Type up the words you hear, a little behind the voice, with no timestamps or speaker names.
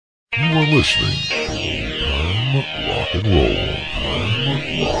You are listening to Time Rock and Roll. Time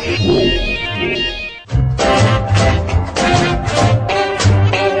Rock and Roll.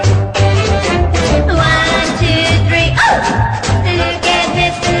 One, two, three, oh! Look at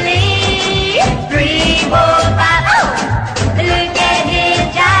Mr. Lee. 3, 4, 5, oh! Look at his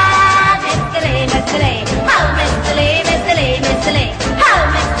job. Mr. Lee, Mr. Lee. Oh, Mr. Lee, Mr. Lee, Mr. Lee. Oh,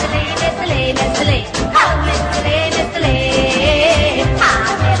 Mr. Lee, Mr. Lee, Mr. Lee. Oh, Mr. Lee, Mr. Lee.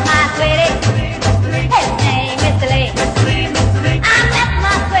 I met my sweetie. His name is Mr. Lee. I met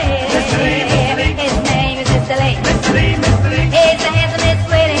my sweetie. His name is Mr. Lee. He's the handsomest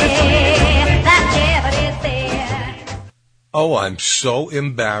sweetie that ever did see. Oh, I'm so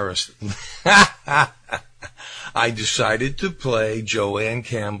embarrassed. I decided to play Joanne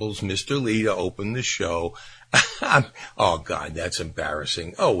Campbell's Mr. Lee to open the show. Oh, God, that's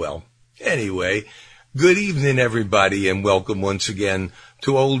embarrassing. Oh, well. Anyway, good evening, everybody, and welcome once again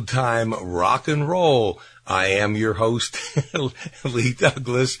to Old Time Rock and Roll. I am your host, Lee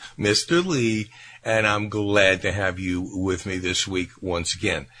Douglas, Mr. Lee, and I'm glad to have you with me this week once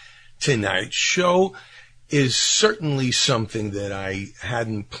again. Tonight's show is certainly something that I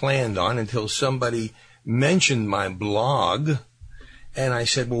hadn't planned on until somebody mentioned my blog, and I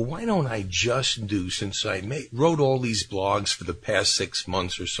said, well, why don't I just do, since I wrote all these blogs for the past 6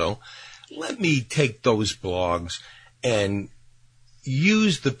 months or so, let me take those blogs and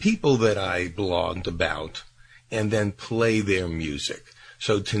use the people that I blogged about and then play their music.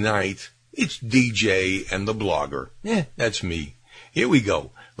 So tonight, it's DJ and the blogger. That's me. Here we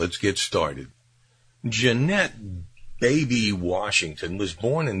go. Let's get started. Jeanette Baby Washington was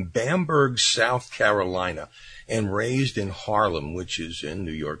born in Bamberg, South Carolina, and raised in Harlem, which is in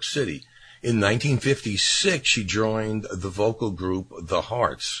New York City. In 1956, she joined the vocal group The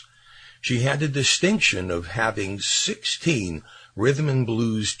Hearts. She had the distinction of having 16 rhythm and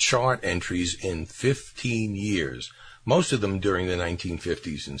blues chart entries in 15 years, most of them during the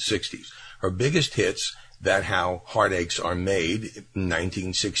 1950s and 60s. Her biggest hits, That How Heartaches Are Made, in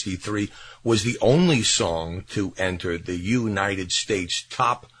 1963, was the only song to enter the United States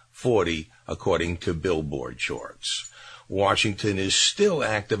Top 40 according to Billboard charts. Washington is still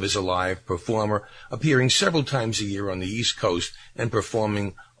active as a live performer, appearing several times a year on the East Coast and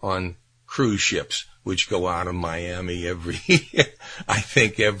performing on cruise ships, which go out of Miami every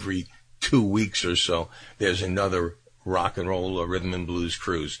 2 weeks or so. There's another rock and roll or rhythm and blues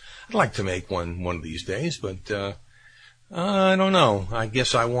cruise. I'd like to make one of these days, but I don't know. I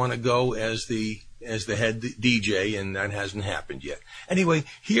guess I want to go as the head DJ, and that hasn't happened yet. Anyway,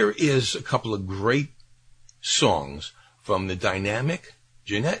 here is a couple of great songs from the dynamic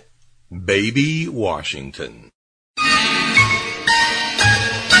Jeanette Baby Washington.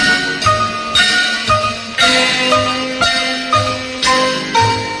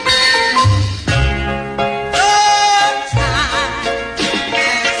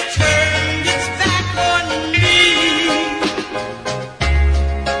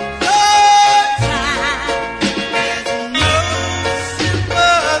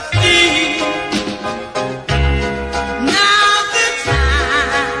 Now the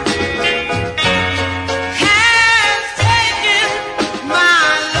time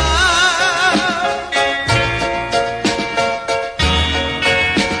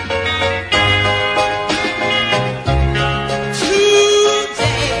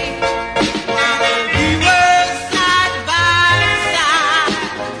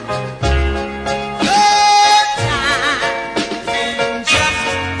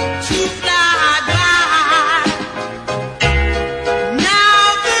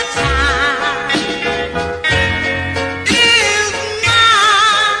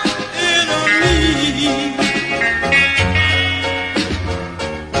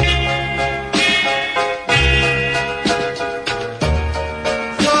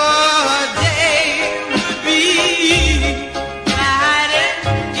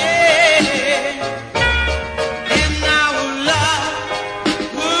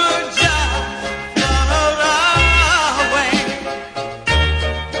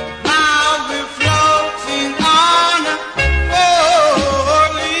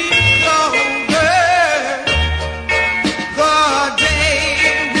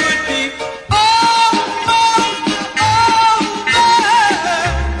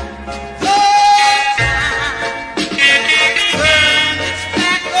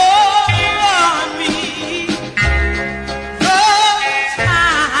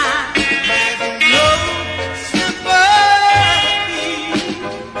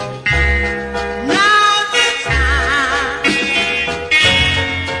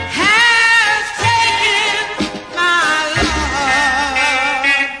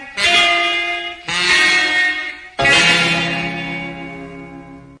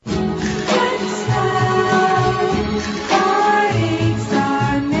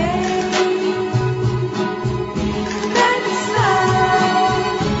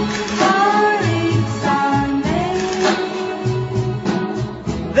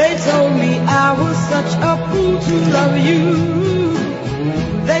to love you.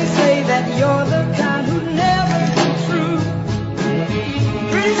 They say that you're the kind who never been true.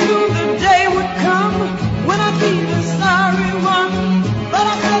 Pretty soon the day would come when I'd be the sorry one, but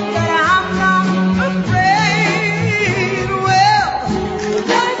I said that I'm not afraid. Well,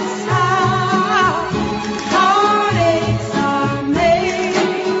 that's how heartaches are made.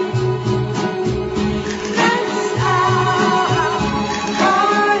 That's how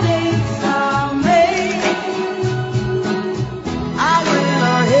heartaches are made. I went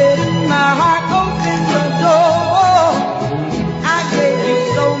ahead and my heart opened the door. I gave you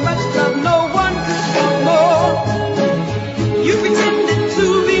so much love no one could want more. You pretended to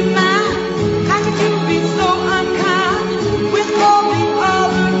be mine. How could you be so unkind with all the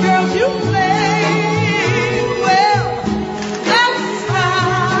other girls you played? Well, that's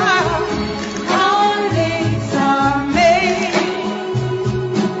how heartaches are made.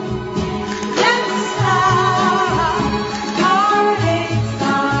 That's how heartaches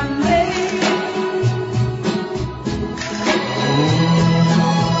are made.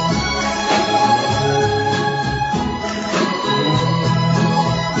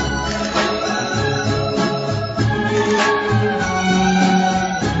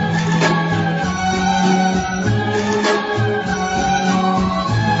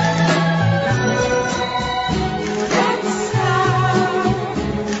 That's how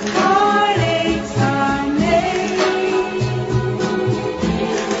heartaches are made.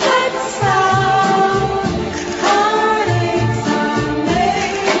 That's how heartaches are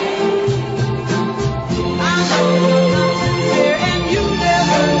made. I know you're not sincere and you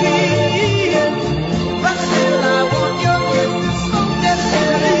never leave, but still I want your kisses so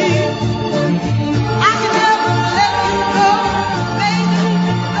desperately. I can never let you go, baby.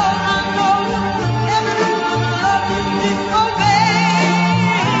 No, I know everyone love you disobeyed.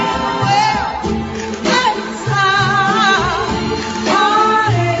 Well, that's how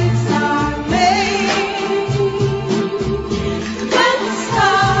heartaches are made. That's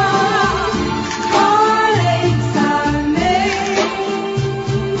how heartaches are made.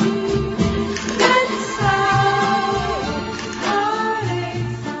 That's how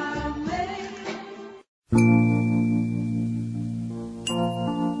heartaches are made.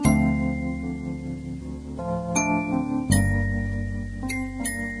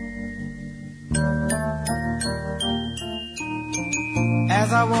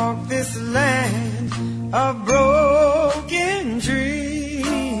 As I walk this land of broken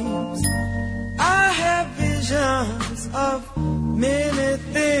dreams, I have visions of many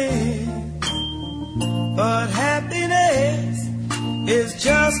things, but happiness is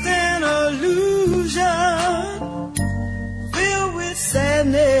just an illusion filled with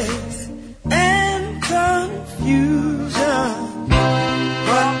sadness and confusion.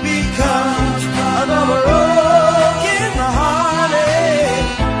 What becomes of the broken hearted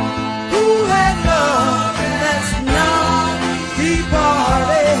who had love that's not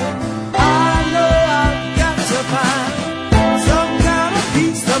departed? I know I've got to find some kind of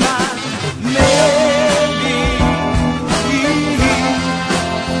peace of mind. Maybe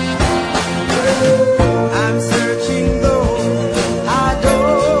I'm searching though I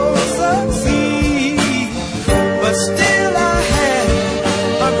don't succeed, but still I have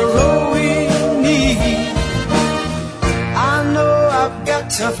a growing need. I know I've got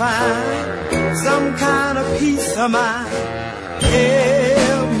to find some kind of peace of mind.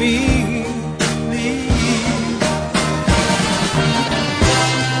 Help me, please.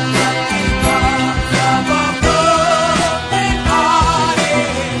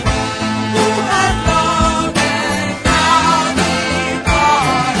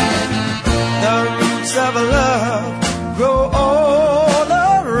 The roots of love grow all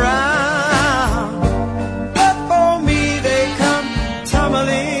around, but for me they come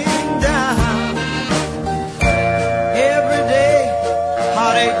tumbling down. Every day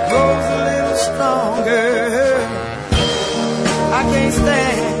heartache grows a little stronger. I can't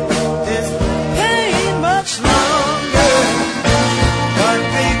stand this pain much longer. What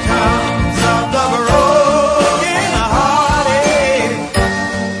becomes of the broken hearted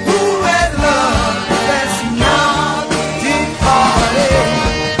who had love that's not departed?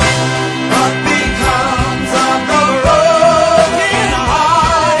 What becomes of the broken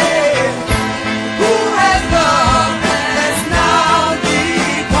hearted who has love that's now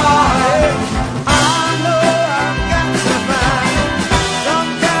departed?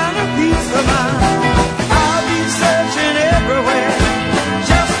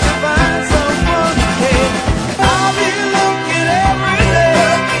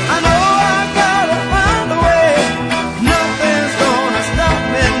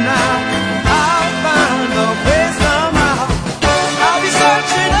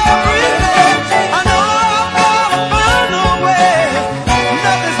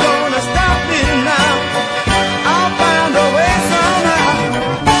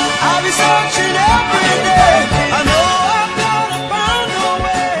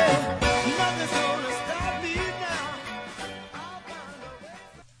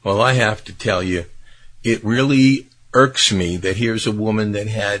 Well, I have to tell you, it really irks me that here's a woman that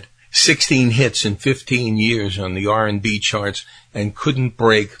had 16 hits in 15 years on the R&B charts and couldn't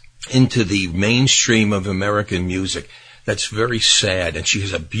break into the mainstream of American music. That's very sad, and she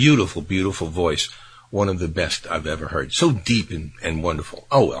has a beautiful, beautiful voice, one of the best I've ever heard. So deep and wonderful.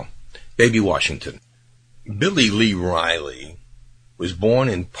 Oh, well, Baby Washington. Billy Lee Riley was born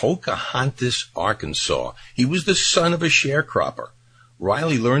in Pocahontas, Arkansas. He was the son of a sharecropper.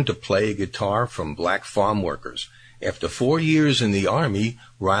 Riley learned to play a guitar from black farm workers. After 4 years in the Army,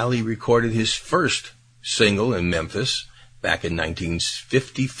 Riley recorded his first single in Memphis back in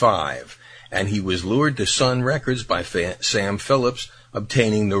 1955, and he was lured to Sun Records by Sam Phillips,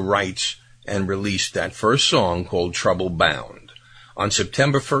 obtaining the rights, and released that first song called Trouble Bound. On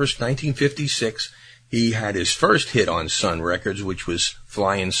September 1st, 1956, he had his first hit on Sun Records, which was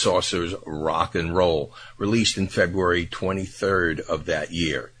Flying Saucers Rock and Roll, released in February 23rd of that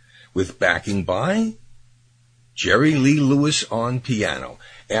year, with backing by Jerry Lee Lewis on piano.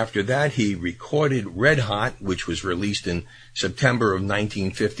 After that, he recorded Red Hot, which was released in September of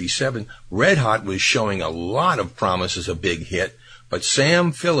 1957. Red Hot was showing a lot of promise as a big hit, but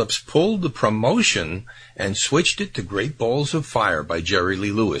Sam Phillips pulled the promotion and switched it to Great Balls of Fire by Jerry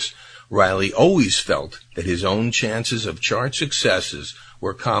Lee Lewis. Riley always felt that his own chances of chart successes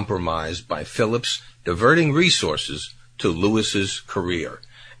were compromised by Phillips diverting resources to Lewis's career,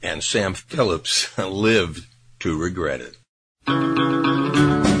 and Sam Phillips lived to regret it. I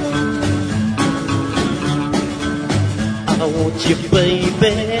want you,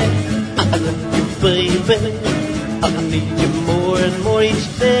 baby. I love you, baby. I need you more and more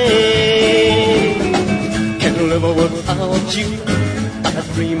each day. Can't live without you. I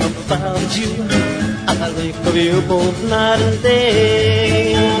dream about you. I think of you both night and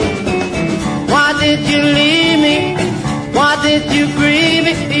day. Why did you leave me? Why did you grieve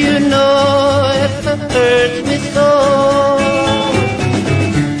me? You know it hurts me so.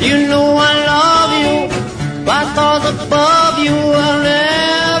 You know I love you. By stars above you, I'll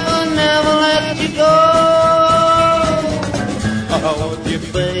never, never let you go. I want you,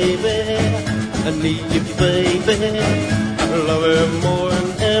 baby. I need you, baby. I love you more than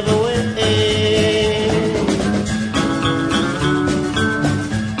ever will.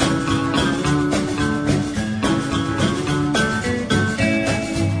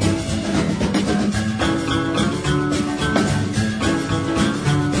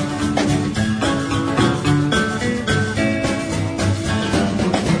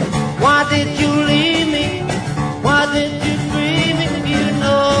 Why did you leave me? Why did you grieve me? You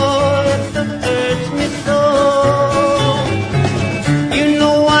know it hurts me so. You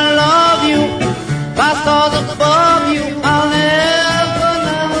know I love you. By stars above you, I'll never,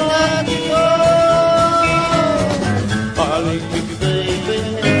 never let you go. I need you, baby.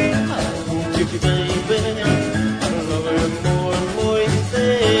 I want you, baby. I love you more and more each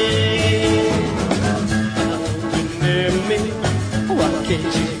day. I want you near me. Why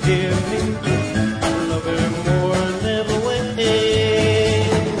can't you hear me? I love you more than ever will.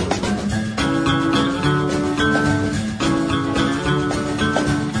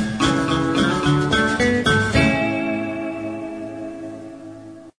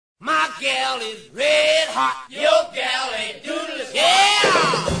 My gal is red hot. Your gal ain't doodle squat. Yeah!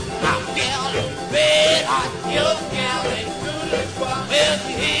 My gal is red hot. Your gal ain't doodle squat. Well,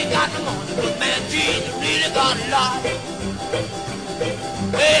 she ain't got no money, but man, she's really got a lot.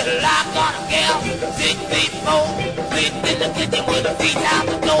 Well, I got a gal, 6 feet 4, sleep in the kitchen with her feet out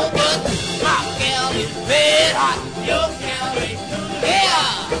the door. But my gal is red hot. Your gal ain't doodle.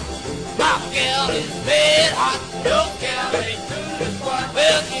 Yeah! My gal is red hot. Your gal ain't doodle squat.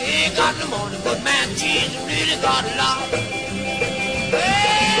 Well, she ain't got no money, but man, she's really got a lot.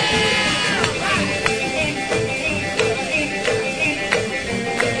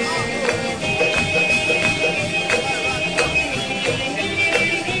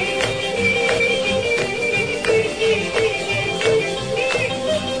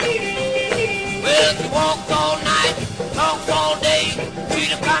 Well, she walks all night, talks all day. She's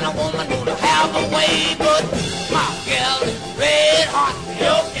the kind of woman who'll have a way, but my gal is red hot.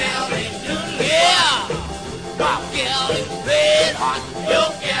 Your gal ain't doodle. Yeah, my gal is red hot. Your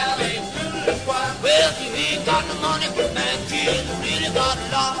gal ain't doodle squat. Well, she ain't got no money, but man, she's really got a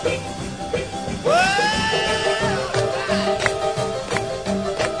lot. Well,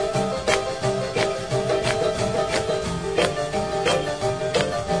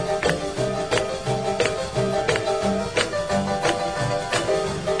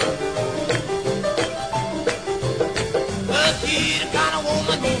 well, she's the kind of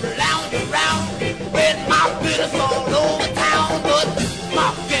woman who'll lounge around with my business all over town, but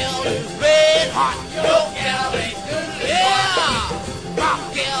my gal hot. Your gal ain't doodly. Yeah, my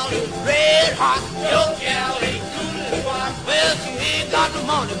gal is red hot. Your gal ain't doodly. Well, she ain't got no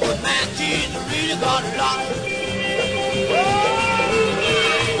money, but man, she's really got a lot.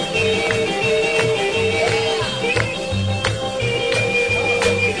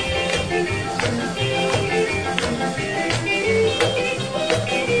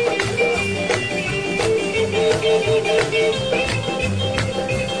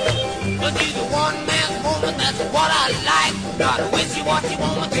 But she's a one-man woman, that's what I like. Not a wishy-washy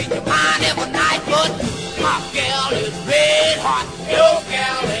woman, change your mind every night. But my gal is red hot. Your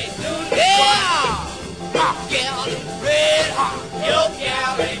gal ain't doodly. Yeah, my gal is red hot. Your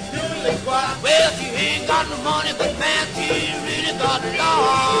gal ain't doodly squat. Well, she ain't got no money, but man, she really got a lot.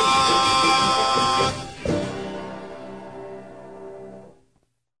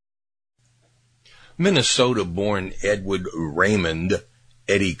 Minnesota-born Edward Raymond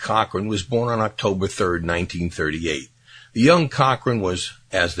Eddie Cochran was born on October 3rd, 1938. The young Cochran was,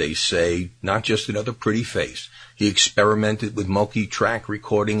 as they say, not just another pretty face. He experimented with multi-track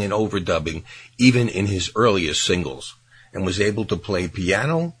recording and overdubbing, even in his earliest singles, and was able to play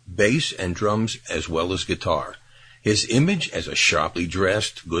piano, bass, and drums as well as guitar. His image as a sharply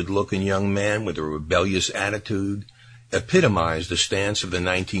dressed, good-looking young man with a rebellious attitude epitomized the stance of the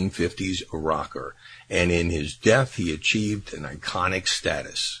 1950s rocker, and in his death he achieved an iconic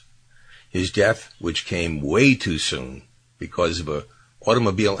status. His death, which came way too soon because of an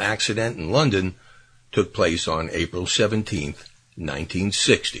automobile accident in London, took place on April 17th,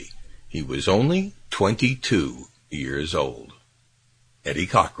 1960. He was only 22 years old. Eddie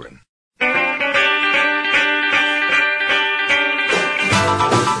Cochran.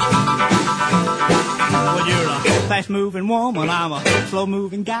 Well, you're a fast-moving woman, I'm a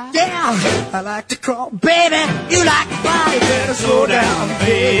slow-moving guy. Yeah, I like to crawl, baby, you like to fly. You better slow down,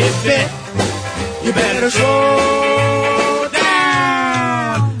 baby. You better slow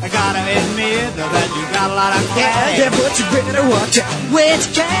down. I gotta admit that you got a lot of cash. Yeah, but you better watch out.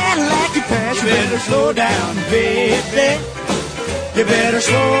 Which Cadillac you pass. You better slow down, baby. You better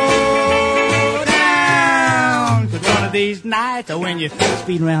slow down. 'Cause one of these nights, when you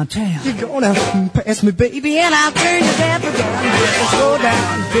speed around town, you're gonna pass me, baby, and I'll turn your temper down. You better slow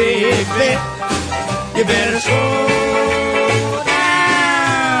down, baby. You better slow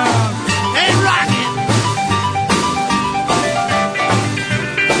down and rock it.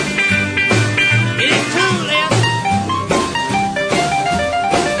 It's too late.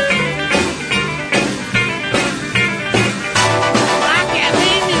 I can't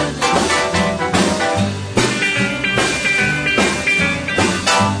leave music.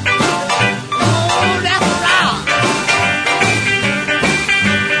 Oh, that's loud.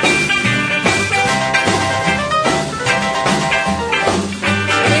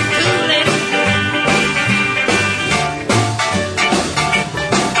 It's too late.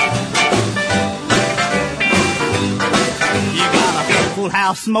 You got a full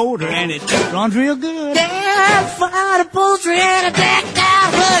house motor and it runs real good. Yeah, fire upholstery and a decked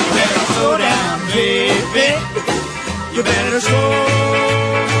out hood. You better slow down, baby. You better slow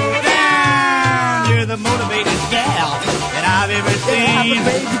down. You're the motivated gal that I've ever seen.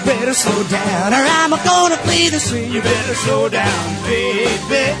 Baby, you better slow down or I'm gonna play the scene. You better slow down,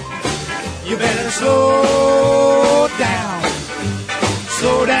 baby. You better slow down.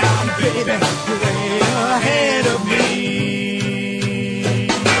 Slow down, baby. You're way ahead of me.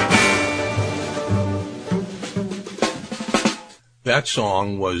 That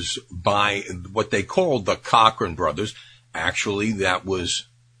song was by what they called the Cochran brothers. Actually, that was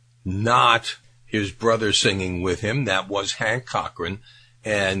not his brother singing with him. That was Hank Cochran.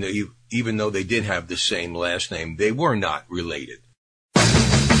 And even though they did have the same last name, they were not related.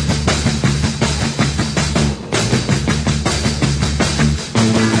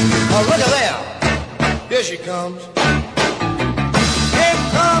 Oh, look at there. Here she comes. Here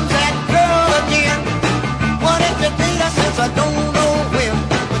comes that girl again. Wanted to date her since I don't know when.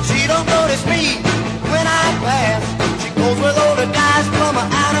 But she don't notice me when I pass. She goes with all the guys from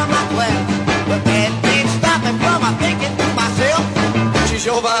out of my class. But that ain't stopping from my thinking to myself. She's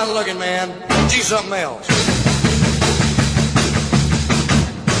sure fine looking, man. She's something else.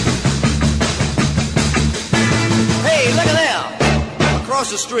 Hey, look at there. Across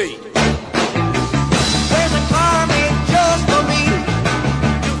the street. There's a car made just for me.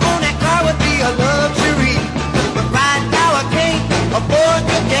 To own that car would be a luxury. But right now I can't afford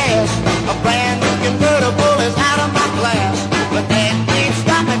the gas. A brand new convertible is out of my class. But that ain't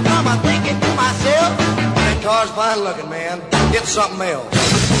stopping from my thinking to myself. That car's fine looking, man. It's something else.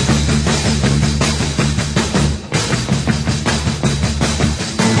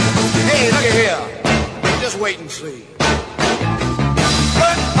 Hey, look at here. wait and see.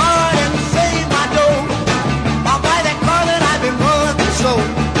 Work hard and save my dough. I'll buy that car that I've been wanting so.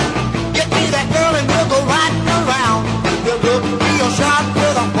 Get me that girl and we'll go riding around. We'll look real sharp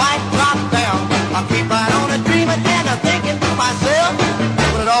with a white top down. I'll keep right on and dreaming and I'm thinking to myself,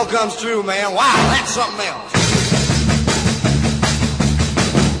 when it all comes true, man, wow, that's something else.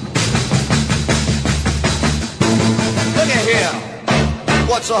 Look at here.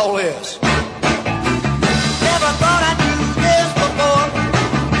 What's all this? Never thought I'd do this before,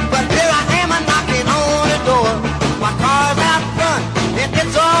 but here I am knocking on the door. My car's out front, and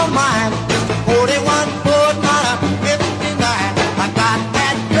it's all mine. It's a 41 Ford, not a 59. I got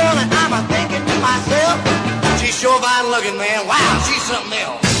that girl, and I'm thinking to myself, she's sure fine looking, man. Wow, she's something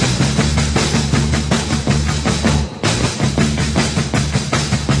else.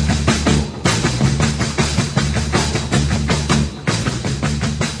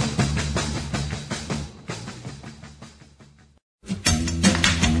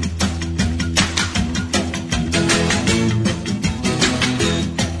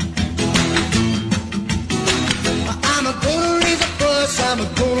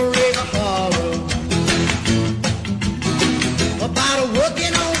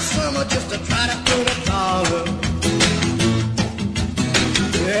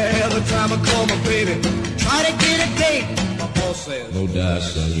 No doubt,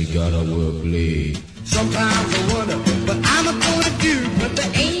 son, you gotta work late. Sometimes I wonder what I'm gonna do, but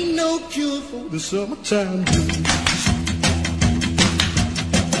there ain't no cure for the summertime blues.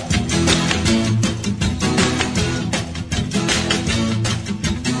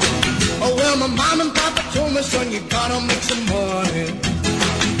 Oh, well, my mom and papa told me, son, you gotta make some money.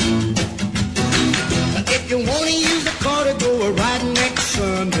 If you wanna use the car to go a riding next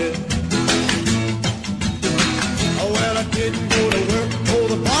Sunday. Oh, well, I didn't go to work. Oh,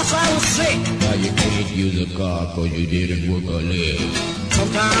 the boss, I was sick. Now you can't use a car cause you didn't work a leg.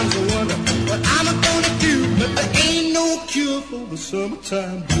 Sometimes I wonder what I'm gonna do, but there ain't no cure for the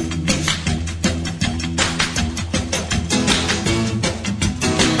summertime blues.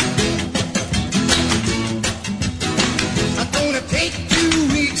 I'm gonna take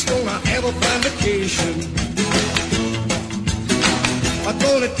 2 weeks, gonna have a fun vacation. I'm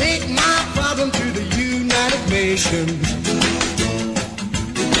gonna take my problem to the United Nations.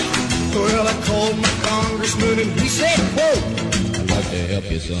 Well, I called my congressman and he said, quote, I'd like to help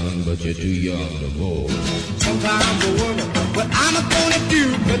you, son, but you're too young to vote. Sometimes I wonder what I'm gonna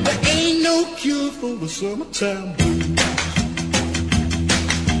do, but there ain't no cure for the summertime blues.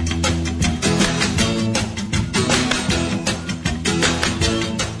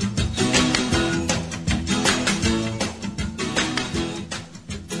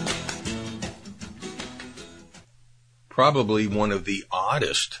 Probably one of the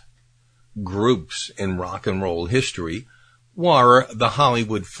oddest groups in rock and roll history were the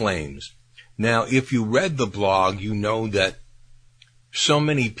Hollywood Flames. Now, if you read the blog, you know that so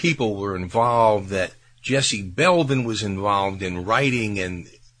many people were involved, that Jesse Belvin was involved in writing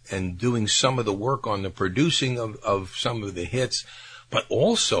and doing some of the work on the producing of some of the hits, but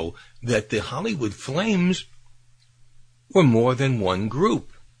also that the Hollywood Flames were more than one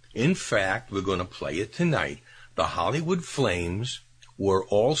group. In fact, we're going to play it tonight. The Hollywood Flames were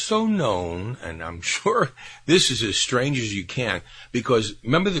also known, and I'm sure this is as strange as you can, because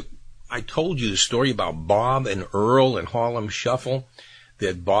remember I told you the story about Bob and Earl and Harlem Shuffle,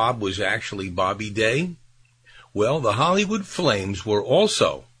 that Bob was actually Bobby Day? Well, the Hollywood Flames were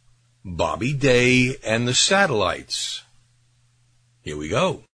also Bobby Day and the Satellites. Here we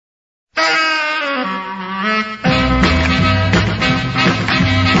go.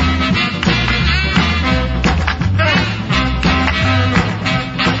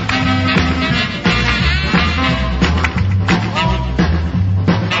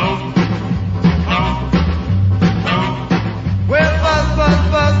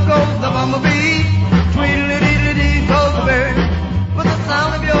 Bumblebee, tweedledee goes the bird. But the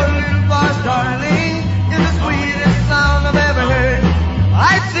sound of your little voice, darling, is the sweetest sound I've ever heard.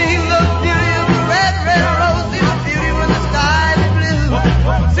 I've seen the beauty of the red, red rose, see the beauty when the sky is blue,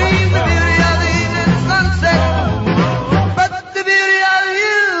 seen the beauty of the evening sunset, but the beauty of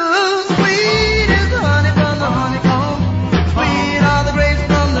you, sweet is the honey from the honeycomb, sweet are the grapes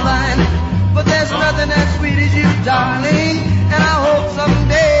from the vine, but there's nothing as sweet as you, darling, and I hope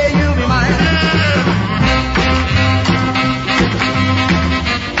someday you'll be mine.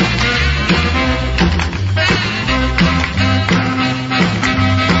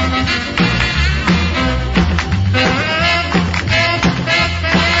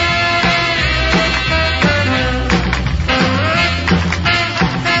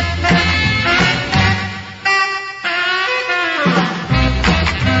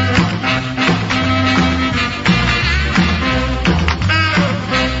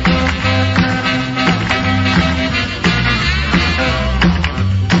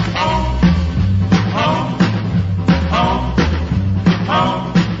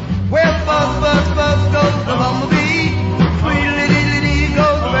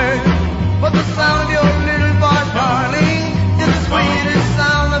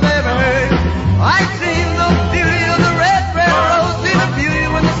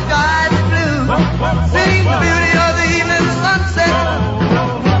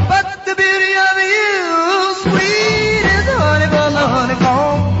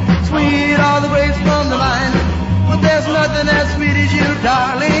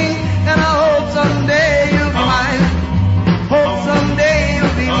 darling, and I hope someday you'll be mine. Hope someday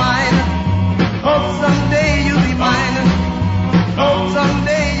you'll be mine. Hope someday you'll be mine. Hope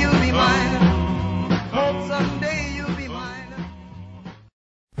someday you'll be mine. Hope someday you'll be mine.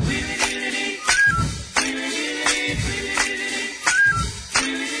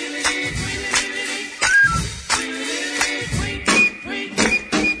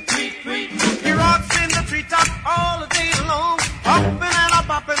 He rocks in the treetop all the day long, hopping and a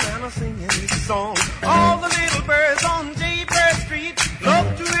bopping and a singing his song. All the little birds on Jaybird Street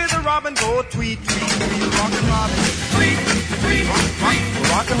love to hear the robin go tweet, tweet, tweet. Rockin' Robin, tweet, tweet,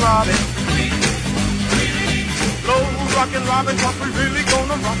 rockin' Robin, tweet, tweet. Slow rockin' Robin, 'cause we're really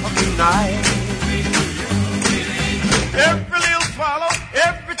gonna rock tonight. Every little swallow,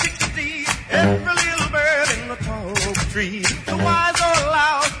 every chickadee, every little bird in the tall oak tree, the wise or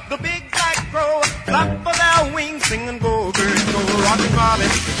loud, the big black crow, flap of their wings, sing and go, birds go. Rockin' Robin,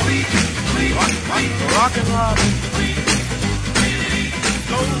 tweet, tweet, rockin' Robin, tweet, tweet.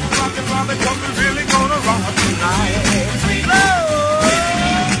 Slow rockin' Robin, 'cause we're really gonna rock tonight. Slow.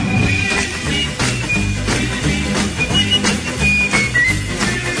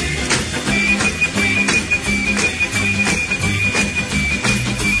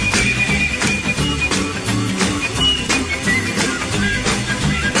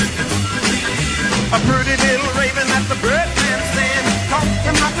 A pretty little raven at the birdman stand taught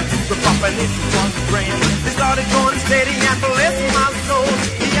him how to do the bop, and it was grand. They started going steady and bless my soul.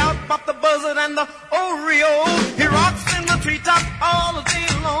 He outbopped the buzzard and the oriole. He rocks in the treetop all the day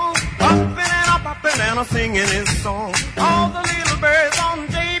long, hopping and a bopping and a singing his song. All the little birds on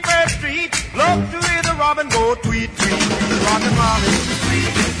Jaybird Street love to hear the robin go tweet, tweet, tweet. Rockin' Robin,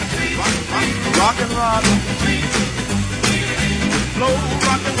 tweet, tweet, rockin' Robin, tweet. Slow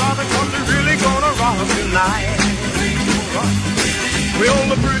rockin' Robin, 'cause we're really gonna rock tonight. Well,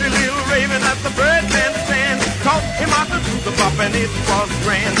 the pretty little raven at the birdman stand taught him how to do the bop, and it was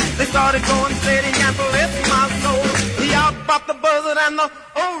grand. They started going steady and bless my soul. He outbopped the buzzard and the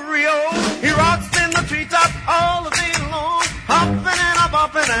oriole. He rocks in the treetop all the day long, hopping and a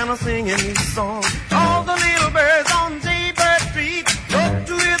bopping and a singing his song. All the little birds on Jaybird Street love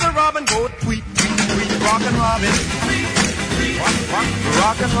to hear the robin go tweet, tweet, tweet. Rockin' Robin,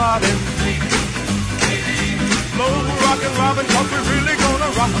 rockin' Robin, slow rockin' Robin, 'cause we're really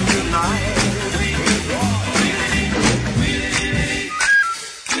gonna rock tonight.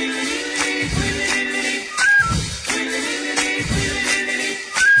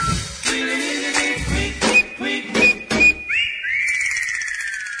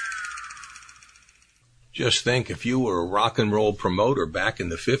 Just think, if you were a rock and roll promoter back in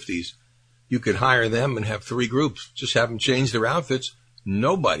the 50s, you could hire them and have 3 groups. Just have them change their outfits.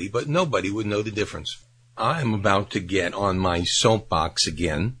 Nobody would know the difference. I'm about to get on my soapbox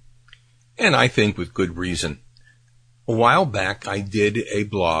again, and I think with good reason. A while back, I did a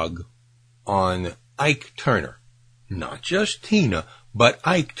blog on Ike Turner. Not just Tina, but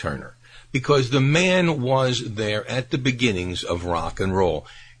Ike Turner. Because the man was there at the beginnings of rock and roll.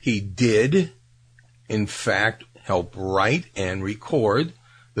 He did, in fact, help write and record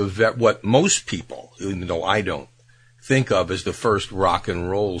what most people, even though I don't, think of as the first rock and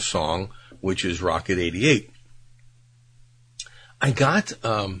roll song, which is Rocket 88. I got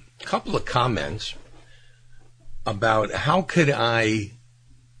a couple of comments about how could I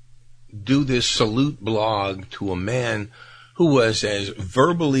do this salute blog to a man who was as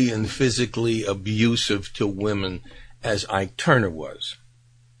verbally and physically abusive to women as Ike Turner was.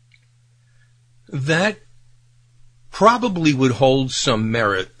 That probably would hold some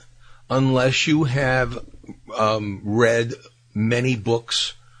merit unless you have read many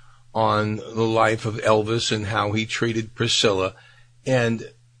books on the life of Elvis and how he treated Priscilla. And,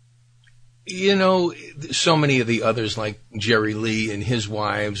 you know, so many of the others like Jerry Lee and his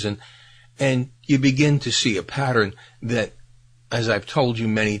wives. And you begin to see a pattern that, as I've told you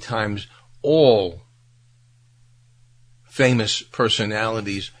many times, all famous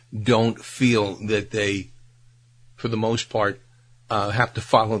personalities don't feel that they, for the most part, have to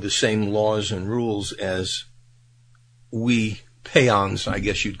follow the same laws and rules as we peons, I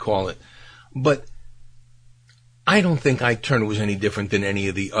guess you'd call it. But I don't think Ike Turner was any different than any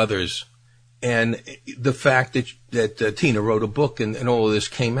of the others. And the fact that Tina wrote a book and all of this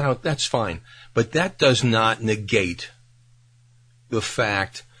came out, that's fine. But that does not negate the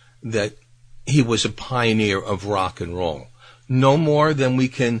fact that he was a pioneer of rock and roll. No more than we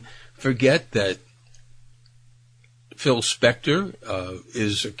can forget that Phil Spector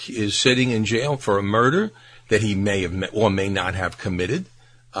is sitting in jail for a murder that he may have or may not have committed.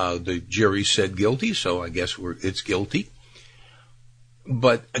 The jury said guilty, so I guess it's guilty.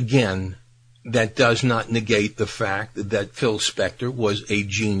 But again, that does not negate the fact that Phil Spector was a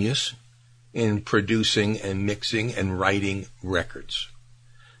genius in producing and mixing and writing records.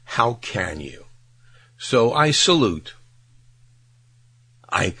 How can you? So I salute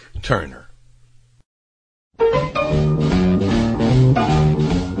Ike Turner.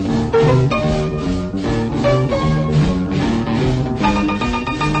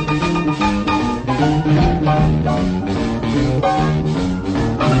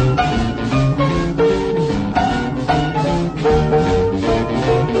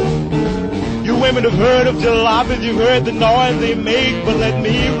 Women have heard of jalopies, you've heard the noise they make, but let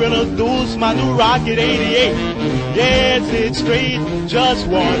me introduce my new Rocket 88. Yes, it's straight, just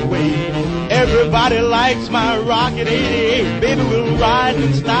one way. Everybody likes my Rocket 88. Baby, we'll ride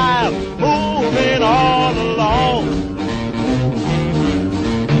in style, moving all along.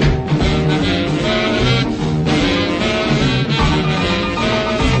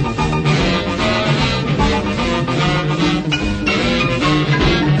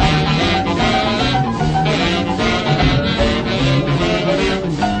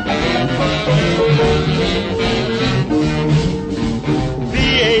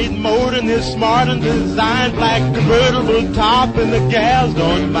 Is smart and designed, black convertible top, and the gals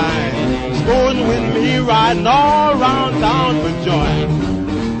don't mind. Sporting with me, riding all around town for joy.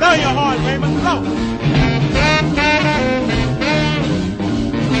 Blow your horn, Raymond, blow.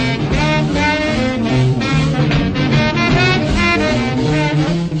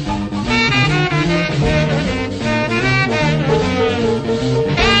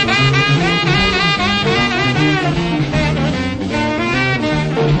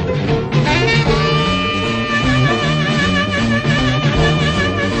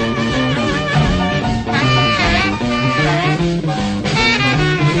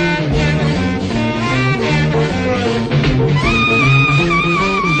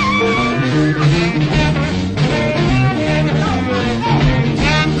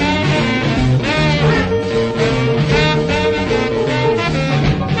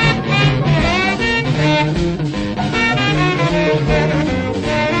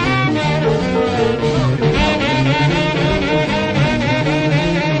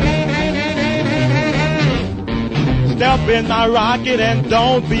 In my rocket and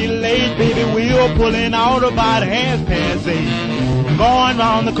don't be late, baby. We're pulling out about 8:30. Going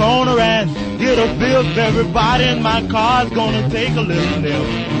round the corner and get a fifth. Everybody in my car's gonna take a little nip.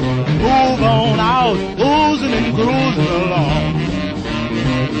 Move on out, oozing and cruising along.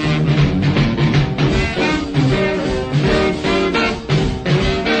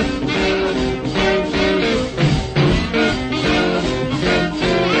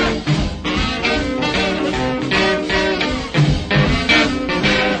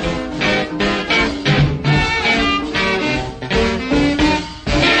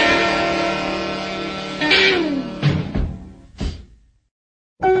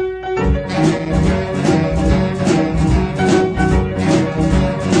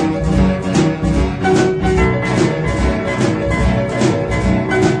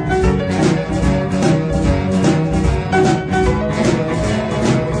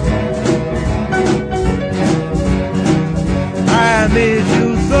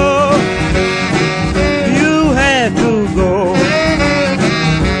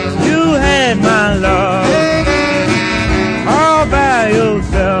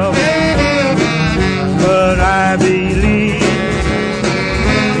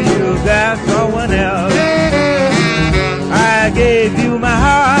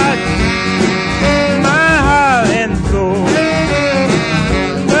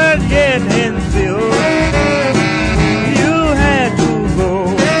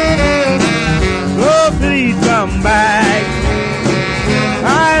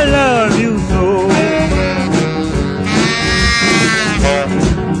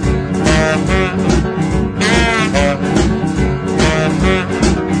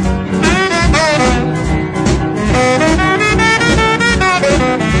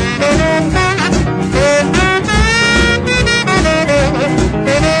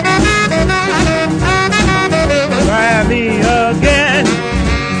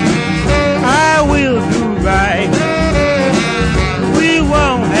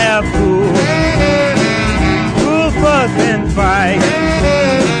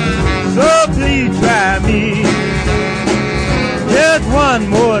 one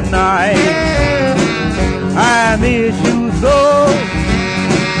more night. I miss you so.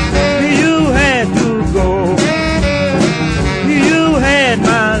 You had to go. You had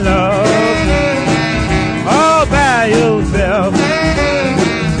my love all by yourself.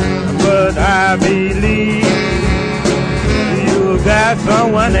 But I believe you got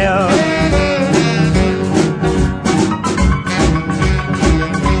one else.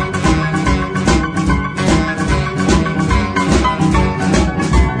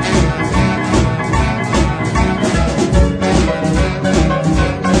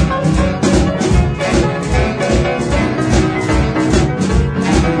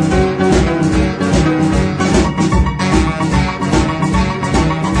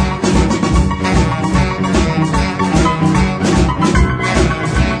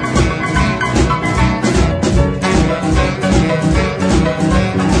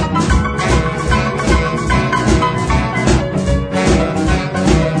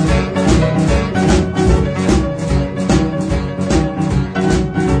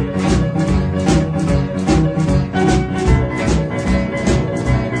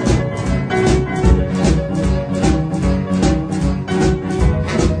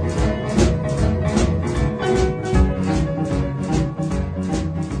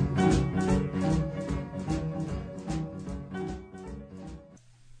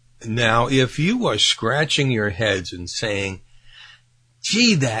 Now, if you are scratching your heads and saying,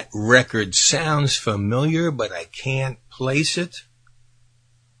 gee, that record sounds familiar, but I can't place it,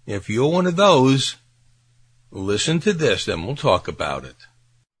 if you're one of those, listen to this, then we'll talk about it.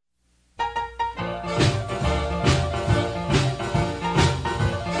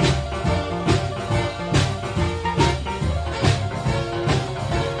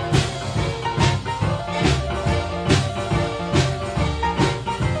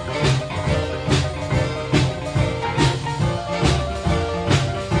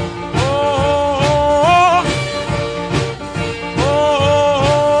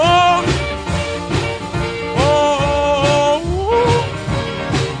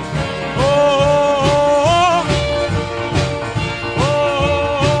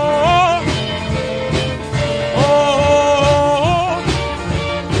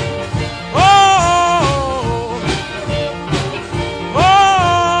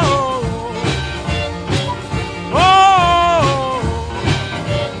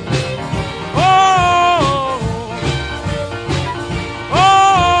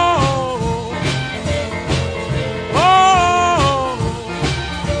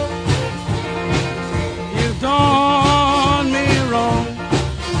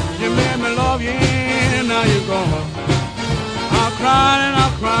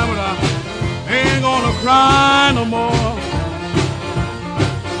 Cry no more.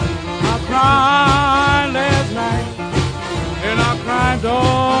 I cried last night, and I cried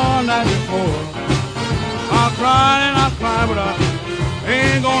all night before. I cried and I cried, but I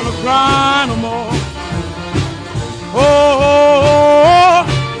ain't gonna cry no more. Oh, oh,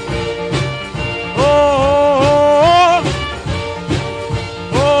 oh, oh,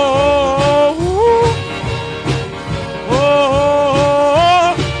 oh, oh, oh,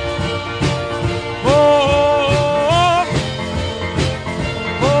 oh.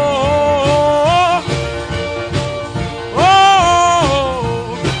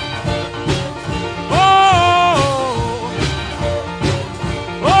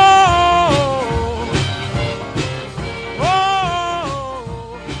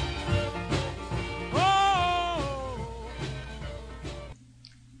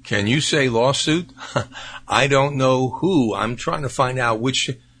 Can you say lawsuit? I don't know who. I'm trying to find out which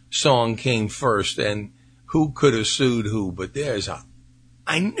song came first and who could have sued who, but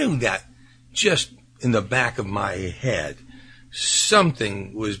I knew that just in the back of my head.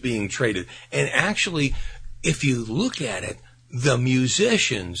 Something was being traded. And actually, if you look at it, the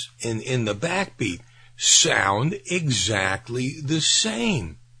musicians in the backbeat sound exactly the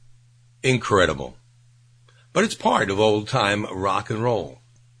same. Incredible. But it's part of old-time rock and roll.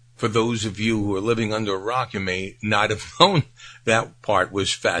 For those of you who are living under a rock, you may not have known that part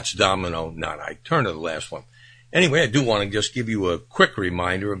was Fats Domino, not Ike Turner, the last one. Anyway, I do want to just give you a quick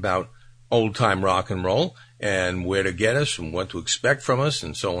reminder about old-time rock and roll and where to get us and what to expect from us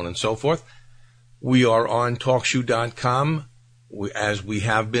and so on and so forth. We are on TalkShoe.com, as we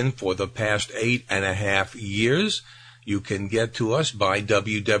have been for the past 8.5 years. You can get to us by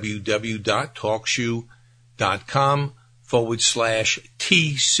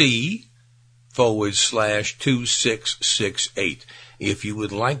www.talkshoe.com/TC/2668. If you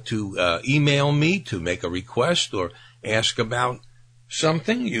would like to email me to make a request or ask about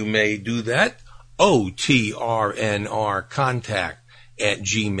something, you may do that.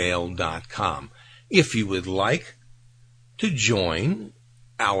 otrnrcontact@gmail.com. If you would like to join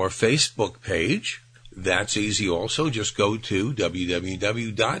our Facebook page, that's easy also. Just go to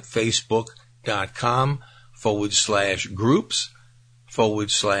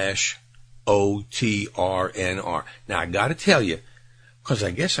www.facebook.com/groups/OTRNR. Now, I got to tell you, because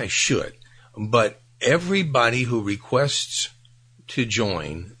I guess I should, but everybody who requests to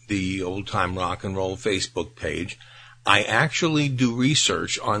join the Old Time Rock and Roll Facebook page, I actually do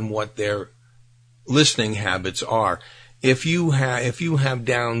research on what their listening habits are. If you have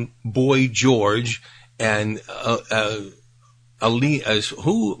down Boy George and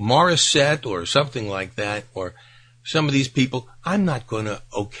Morissette or something like that, or some of these people, I'm not going to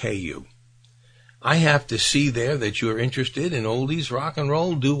okay you. I have to see there that you're interested in oldies, rock and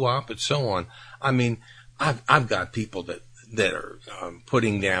roll, doo-wop, and so on. I mean, I've got people that are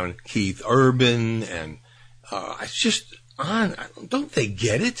putting down Keith Urban, and it's just on. Don't they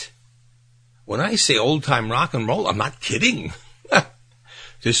get it? When I say old time rock and roll, I'm not kidding,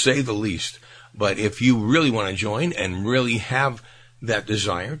 to say the least. But if you really want to join and really have that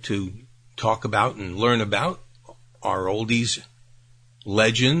desire to talk about and learn about our oldies,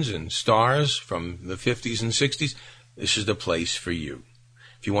 legends and stars from the 50s and 60s, this is the place for you.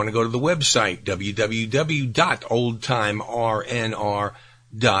 If you want to go to the website,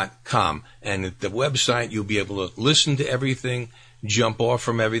 www.oldtimernr.com, and at the website you'll be able to listen to everything, jump off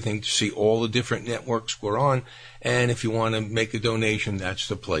from everything to see all the different networks we're on, and if you want to make a donation, that's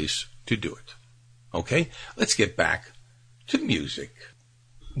the place to do it. Okay, let's get back to music.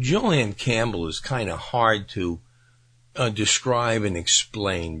 Joanne Campbell is kind of hard to describe and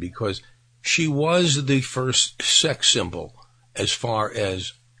explain because she was the first sex symbol as far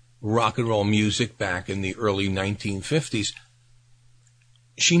as rock and roll music back in the early 1950s.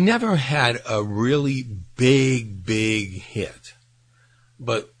 She never had a really big hit,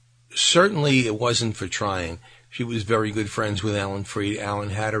 but certainly it wasn't for trying. She was very good friends with Alan Freed. Alan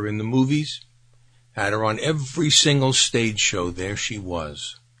had her in the movies, had her on every single stage show. There she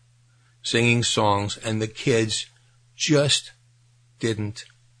was, singing songs, and the kids just didn't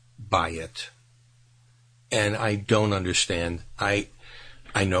buy it. And I don't understand. I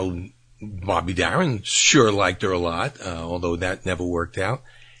know Bobby Darin sure liked her a lot, although that never worked out.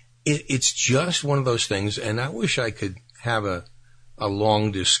 It's just one of those things, and I wish I could have a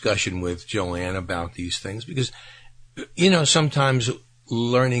long discussion with Joanne about these things, because, sometimes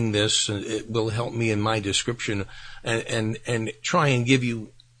learning this, it will help me in my description and try and give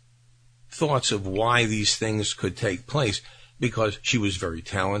you thoughts of why these things could take place, because she was very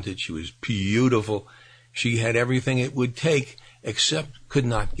talented. She was beautiful. She had everything it would take, except could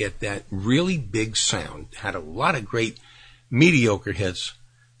not get that really big sound. Had a lot of great mediocre hits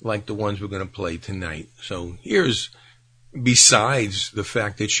like the ones we're going to play tonight. So here's, besides the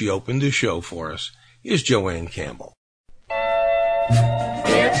fact that she opened the show for us, here's Joanne Campbell.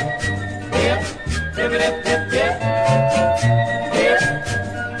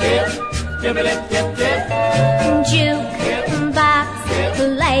 Jukebox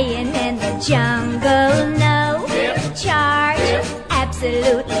playing in the jungle, no charge,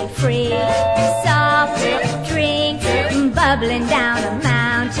 absolutely free. Soft drinks bubbling down a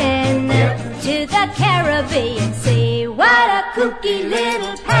mountain to the Caribbean Sea. What a kooky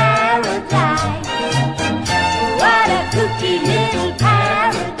little paradise. What a kooky little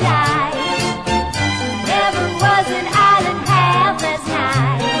paradise. Never was an island half as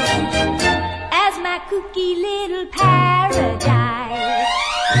nice as my kooky little paradise.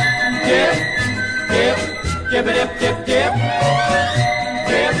 Dip, dip, dip, dip, dip, dip.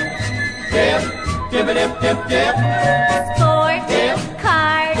 Dip, dip, dip, dip, dip, dip. Sport,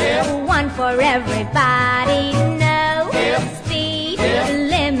 cars, one for everybody. No speed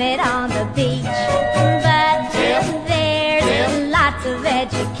limit on the beach, but there's lots of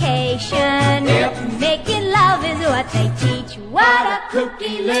education. Making love is what they teach. What a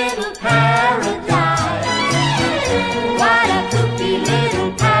kooky little paradise. What a kooky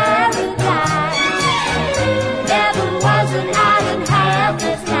little paradise. Never was an island half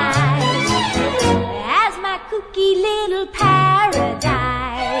as nice as my kooky little paradise.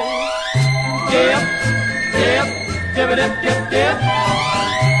 Dip, dip, dip, dip, dip, dip.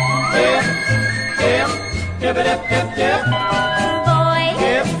 Dip, dip, dip, dip, dip, dip.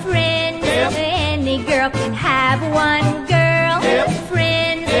 Boyfriend, any girl can have one girl.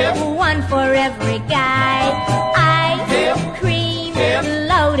 Friend, one for every guy. Ice cream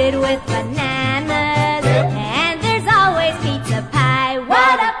loaded with bananas, and there's always pizza pie.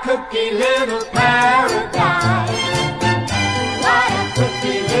 What a kooky little paradise. What a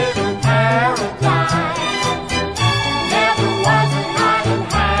kooky little paradise. Never was an island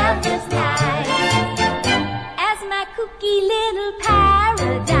half as nice as my kooky little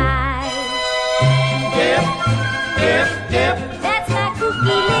paradise. Dip, dip, dip. That's my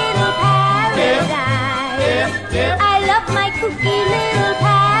kooky little paradise. I love my kooky little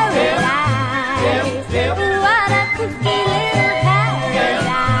paradise. What a kooky little paradise.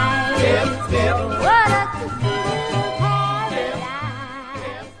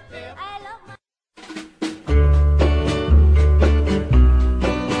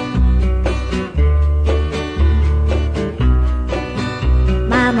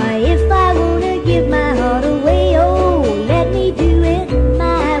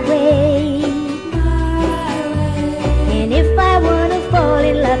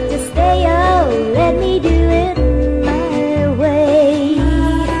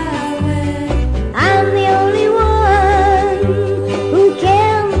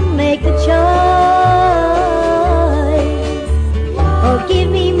 Forgive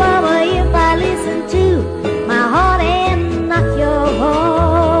me, Mama, if I listen to my heart and not your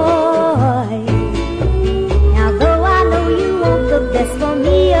voice. Now, though I know you want the best for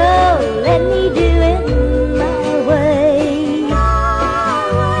me, oh, let me do it my way.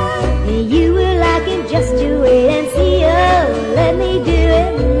 You will like it just to wait and see, oh, let me do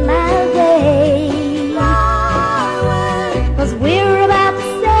it my way. 'Cause we're about to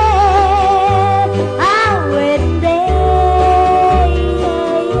set our wedding day.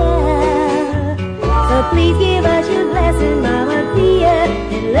 So please give us your blessing, Mama dear,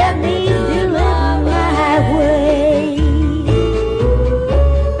 and let me do it my way.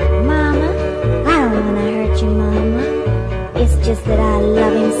 Mama, I don't wanna hurt you, Mama. It's just that I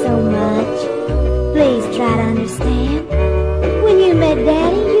love him so much. Please try to understand. When you met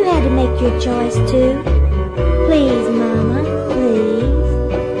Daddy, you had to make your choice too. Please, Mama, please.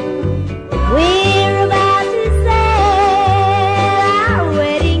 We're about to set our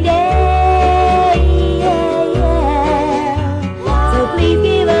wedding day. So please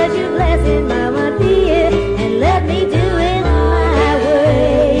give us your blessing, Mama dear, and let me do it my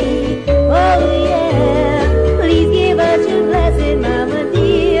way. Oh yeah, please give us your blessing, Mama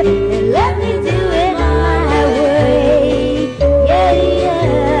dear, and let me do it my way. Yeah,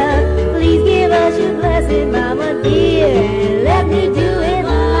 yeah, please give us your blessing, Mama dear, and let me do it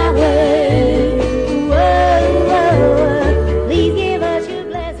my way. Whoa, whoa, please give us your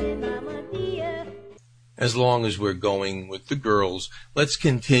blessing, Mama dear. As long as we're going with the girls, let's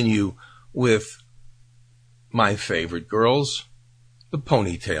continue with my favorite girls, the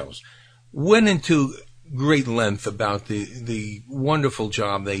Ponytails. Went into great length about the wonderful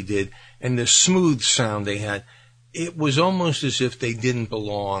job they did and the smooth sound they had. It was almost as if they didn't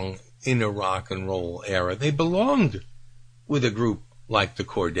belong in a rock and roll era. They belonged with a group like the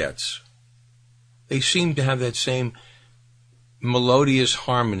Chordettes. They seemed to have that same melodious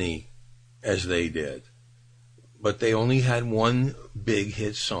harmony as they did. But they only had one big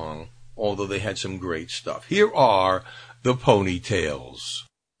hit song, although they had some great stuff. Here are the Ponytails.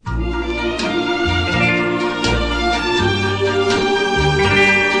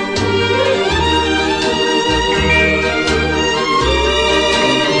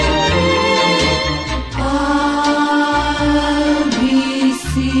 I'll be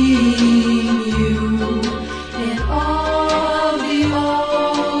seeing you in all the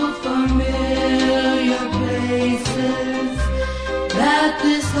old familiar places that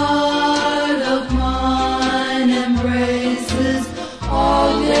this heart of mine embraces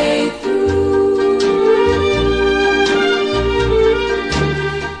all day through.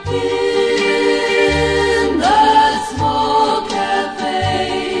 In the small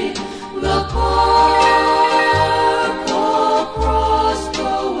cafe, the park across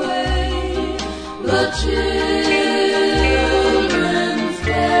the way, the children's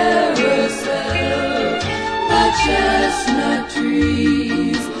carousel, the chestnut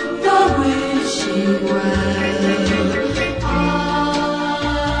trees, the wishing well.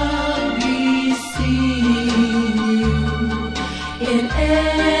 I'll be seeing you in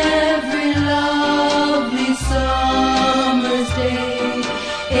every lovely summer's day,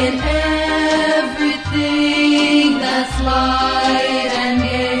 in everything that's light and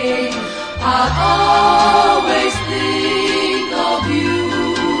gay. I'll always think of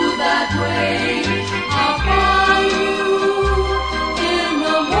you that way. I'll find you in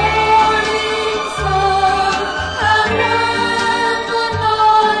the morning sun, and when the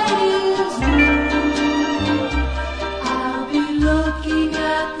night is blue, I'll be looking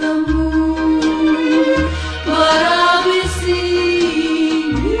at the moon, but I'll be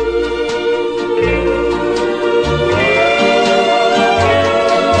seeing you.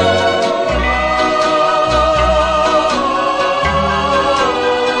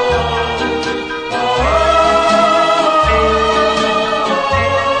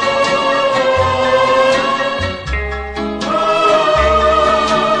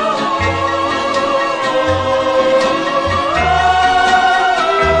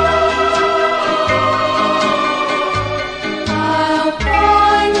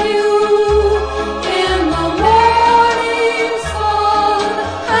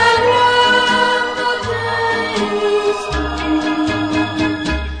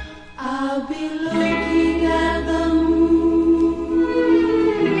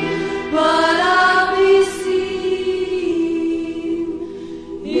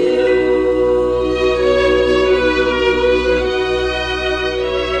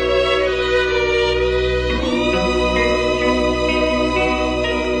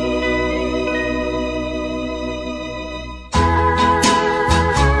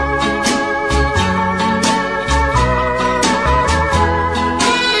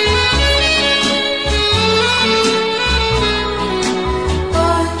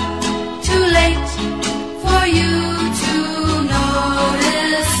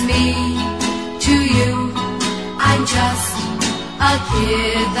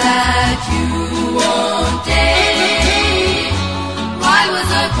 it that you won't date? Why was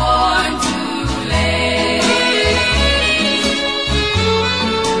I born too late?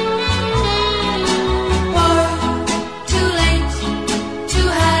 Born too late to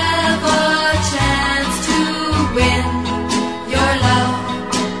have a chance to win your love.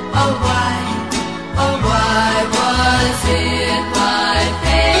 Oh why was it my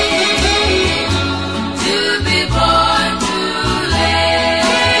fate to be born too late?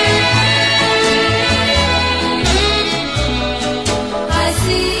 I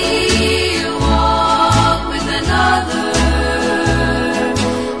see you walk with another.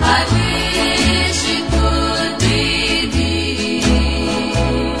 I wish it could be me.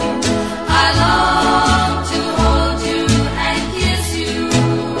 I long to hold you and kiss you,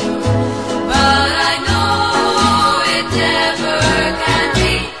 but I know it never can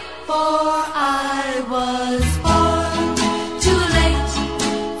be. For I was born too late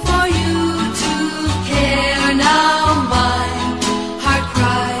for you to care. Now my heart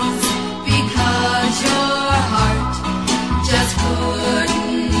cries because your heart just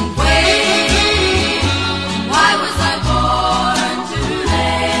couldn't wait. Why was I born too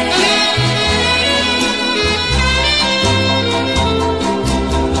late?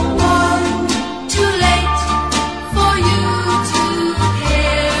 Born too late for you to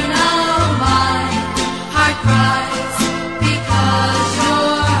care. Now my heart cries because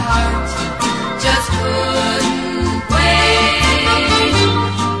your heart just couldn't wait.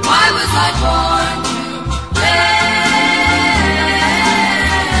 Why was I born too late?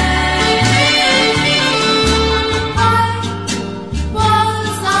 Why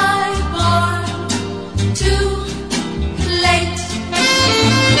was I born too late?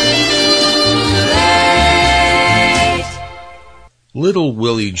 Little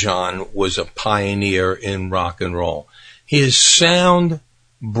Willie John was a pioneer in rock and roll. His sound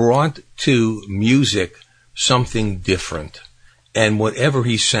brought to music something different. And whatever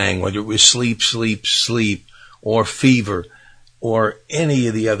he sang, whether it was Sleep, Sleep, Sleep, or Fever, or any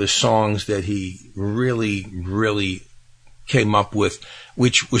of the other songs that he really, really came up with,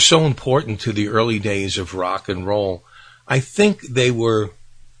 which were so important to the early days of rock and roll, I think they were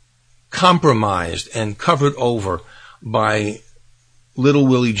compromised and covered over by Little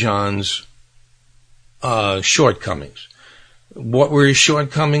Willie John's shortcomings. What were his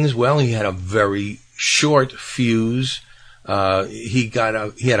shortcomings? Well, he had a very short fuse. He had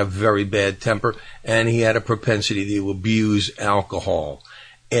a very bad temper, and he had a propensity to abuse alcohol.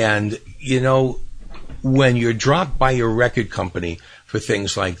 And, you know, when you're dropped by your record company for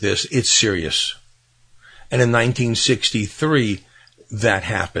things like this, it's serious. And in 1963, that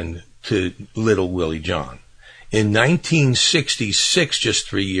happened to Little Willie John. In 1966, just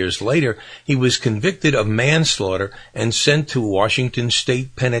 3 years later, he was convicted of manslaughter and sent to Washington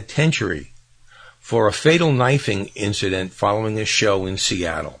State Penitentiary for a fatal knifing incident following a show in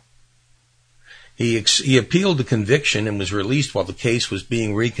Seattle. He appealed the conviction and was released while the case was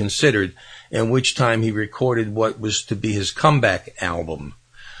being reconsidered, in which time he recorded what was to be his comeback album.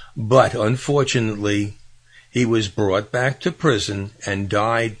 But unfortunately, he was brought back to prison and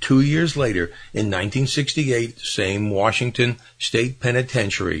died 2 years later in 1968, same Washington State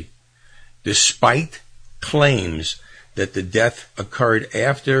Penitentiary, despite claims that the death occurred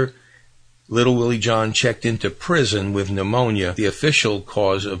after Little Willie John checked into prison with pneumonia. The official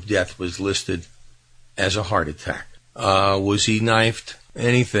cause of death was listed as a heart attack. Was he knifed?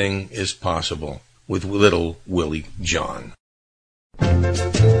 Anything is possible with Little Willie John.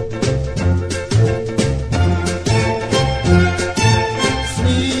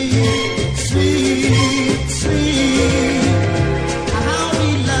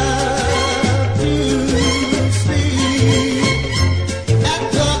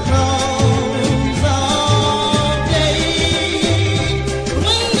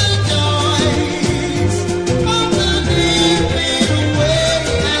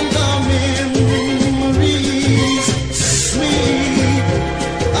 Sweet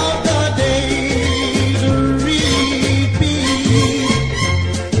of the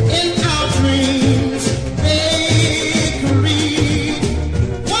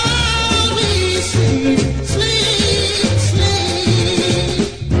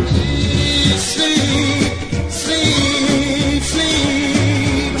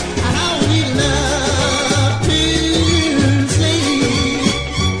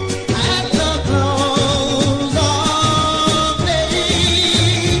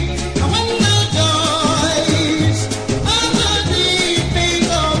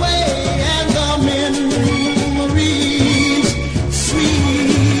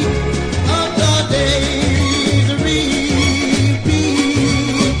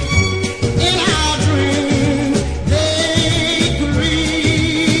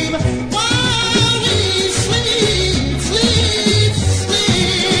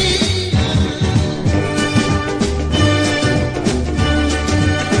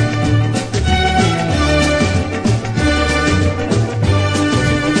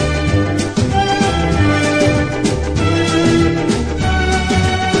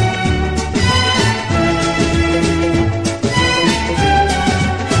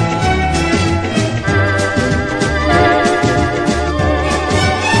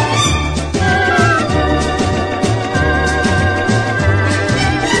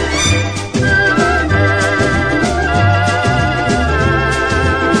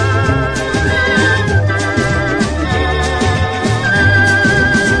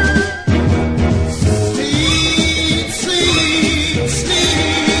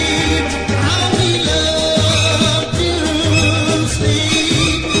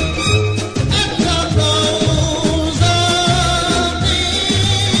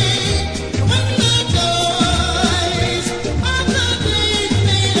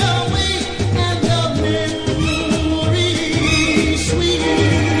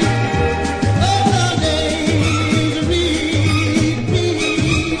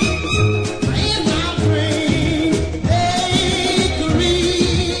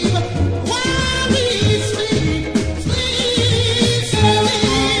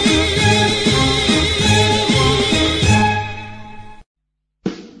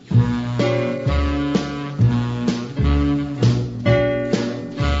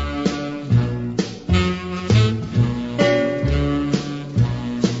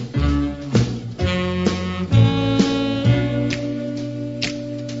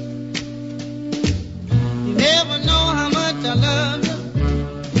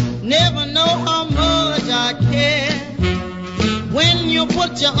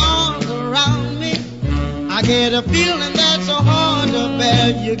put your arms around me, I get a feeling that's so hard to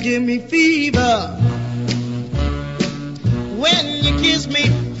bear. You give me fever when you kiss me,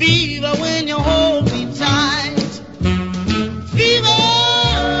 fever when you hold me tight, fever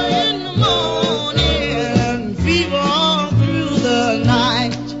in the morning, fever all through the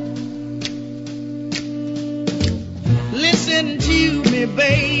night. Listen to me,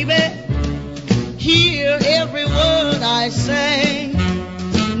 baby, hear every word I say.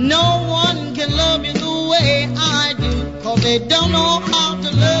 No one can love you the way I do, 'cause they don't know how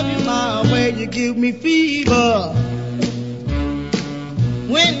to love you my way. You give me fever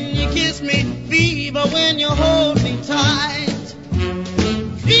when you kiss me, fever when you hold me tight,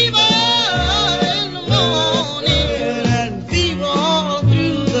 fever in the morning and fever all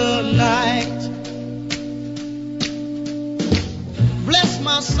through the night. Bless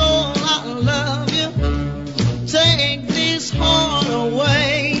my soul, I love you. Take this heart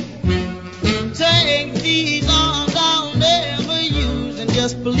away. Take these arms I'll never use, and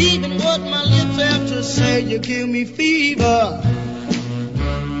just believe in what my lips have to say. You give me fever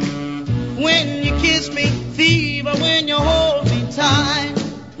when you kiss me, fever when you hold me tight,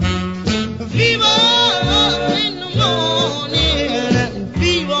 fever in the morning and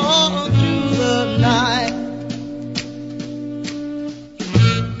fever all through the night.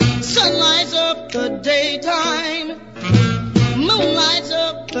 Sun lights up the daytime, moon lights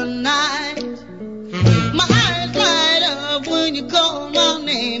up the night. My eyes light up when you call my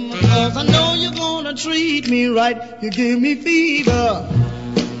name, 'cause I know you're gonna treat me right. You give me fever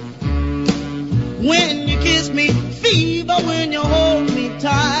when you kiss me, fever when you hold me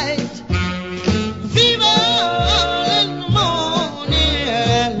tight, fever in the morning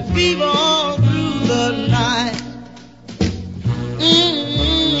and fever all through the night.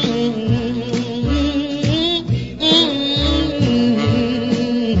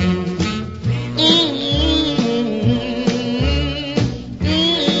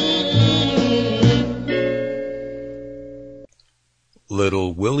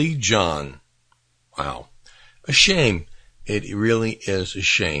 Little Willie John. Wow. A shame. It really is a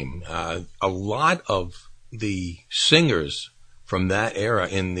shame. A lot of the singers from that era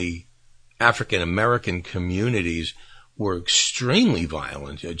in the African American communities were extremely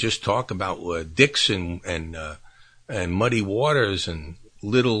violent. Just talk about Dixon and Muddy Waters and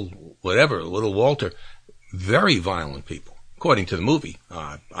Little Walter. Very violent people, according to the movie.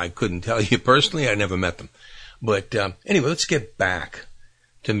 I couldn't tell you personally. I never met them. But anyway, let's get back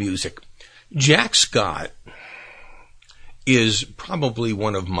to music. Jack Scott is probably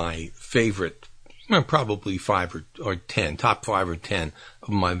one of my favorite, probably top 5 or 10 of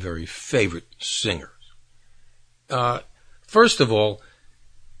my very favorite singers. First of all,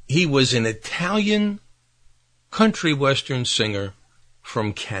 he was an Italian country western singer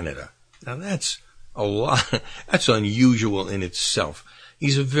from Canada. Now that's a lot, that's unusual in itself.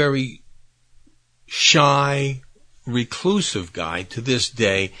 He's a very shy, reclusive guy to this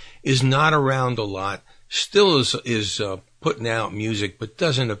day, is not around a lot, still is putting out music, but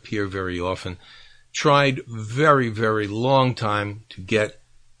doesn't appear very often. Tried very, very long time to get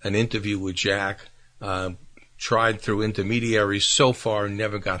an interview with Jack, tried through intermediaries, so far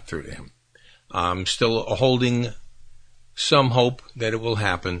never got through to him. I'm still holding some hope that it will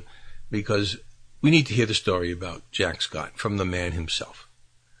happen, because we need to hear the story about Jack Scott from the man himself.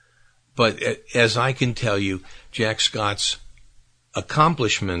 But as I can tell you, Jack Scott's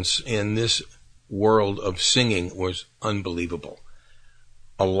accomplishments in this world of singing was unbelievable.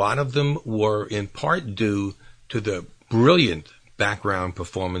 A lot of them were in part due to the brilliant background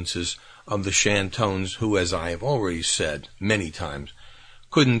performances of the Chantones, who, as I have already said many times,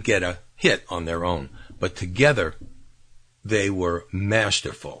 couldn't get a hit on their own. But together, they were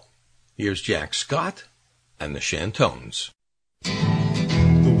masterful. Here's Jack Scott and the Chantones.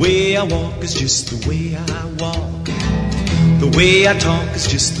 The way I walk is just the way I walk. The way I talk is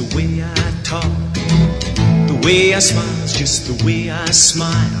just the way I talk. The way I smile is just the way I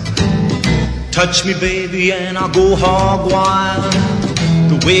smile. Touch me, baby, and I'll go hog wild.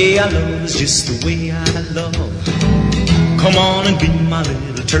 The way I love is just the way I love. Come on and be my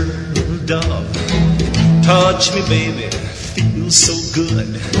little turtle dove. Touch me, baby, feels so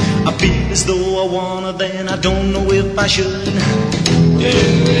good. I feel as though I wanna, then I don't know if I should.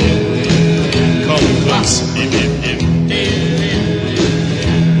 Come close.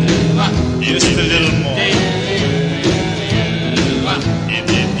 Just a little more.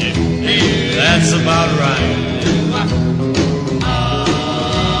 That's about right.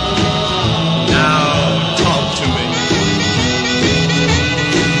 Now talk to me.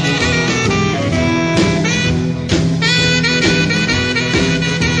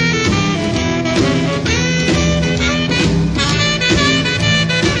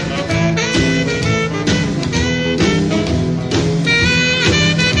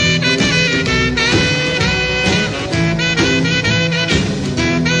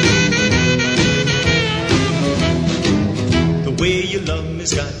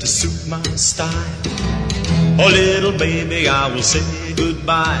 it's got to suit my style. Oh, little baby, I will say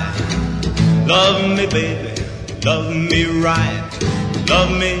goodbye. Love me, baby, love me right.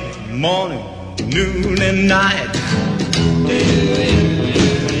 Love me morning, noon, and night.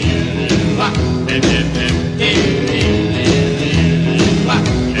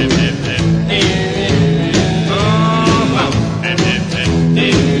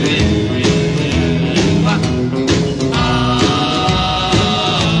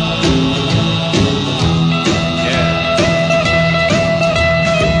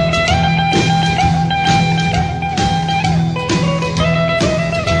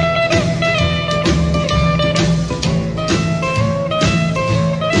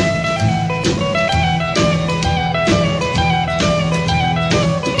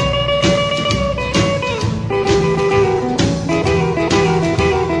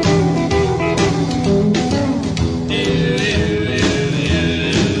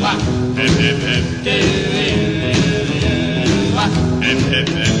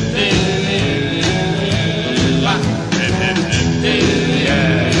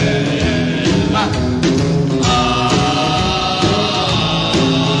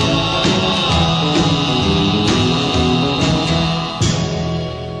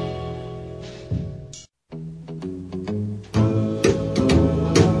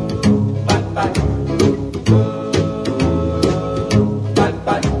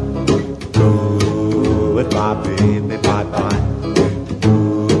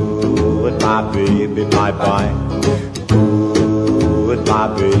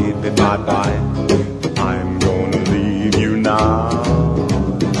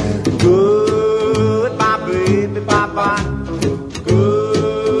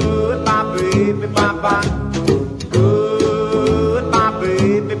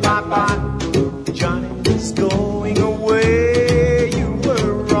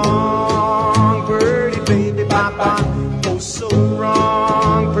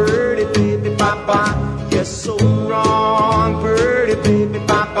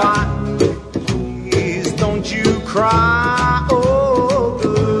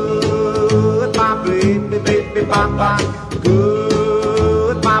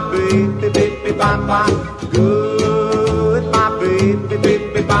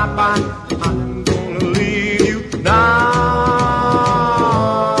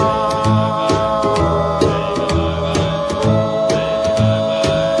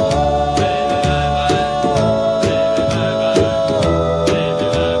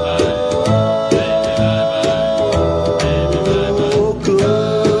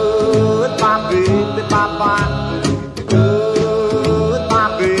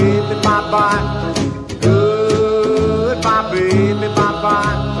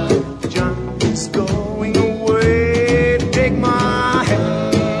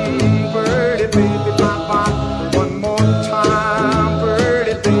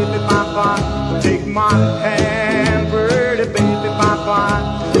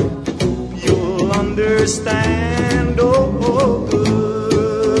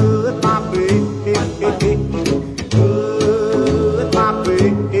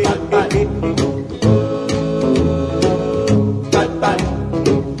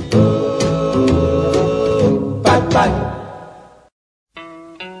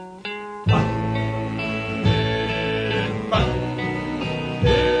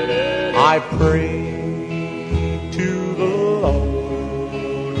 I pray to the Lord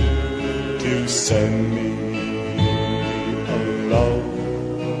to send me a love.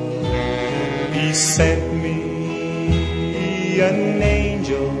 He sent me an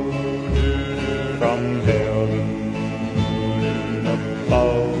angel from heaven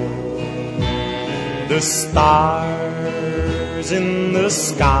above. The stars in the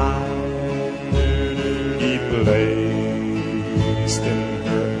sky He placed in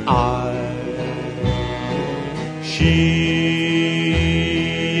her eyes. She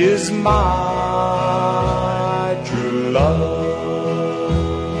is my true love.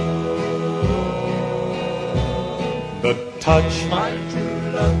 The touch, my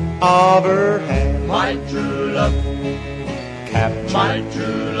true love, of her hand, my true love, captured my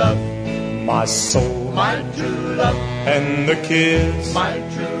true love, my soul, my true love, and the kiss, my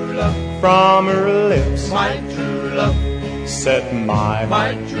true love, from her lips, my true love, set my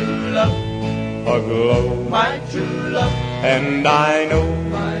true love aglow, my true love, and I know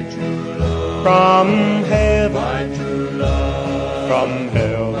my true love from heaven, my true love, from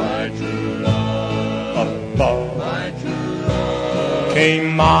hell, my true love above, my true love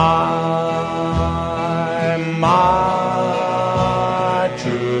came my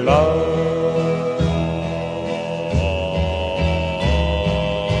true love.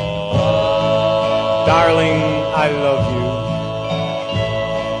 Darling, I love you.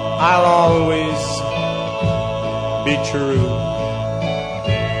 I'll always be true.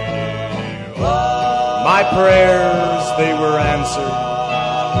 My prayers, they were answered,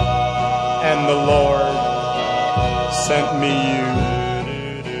 and the Lord sent me you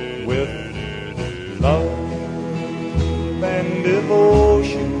with love and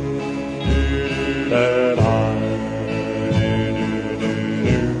devotion that I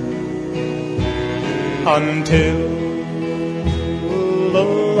knew until the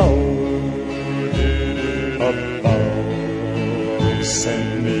Lord above sent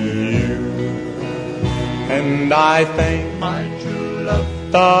me you. And I thank my true love,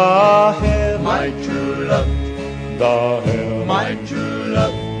 the heaven, my true love, the heaven, my true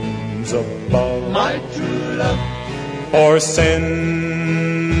love, above, my true love, for sending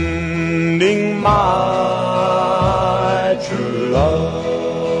my true love,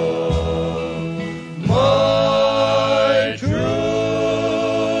 my true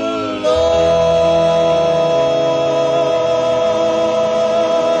love.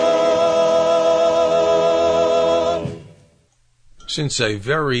 Since I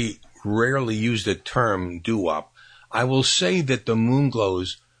very rarely use the term doo-wop, I will say that the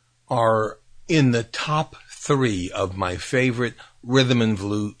Moonglows are in the top 3 of my favorite rhythm and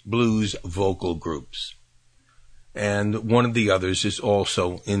blues vocal groups. And one of the others is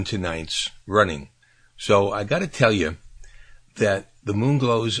also in tonight's running. So I got to tell you that the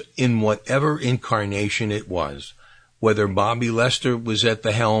Moonglows, in whatever incarnation it was, whether Bobby Lester was at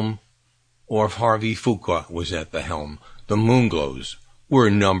the helm or if Harvey Fuqua was at the helm, the Moonglows were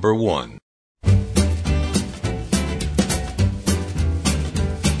number 1.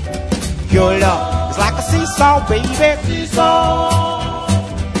 Your love is like a seesaw, baby. Seesaw.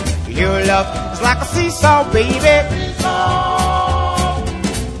 Your love is like a seesaw, baby. Seesaw.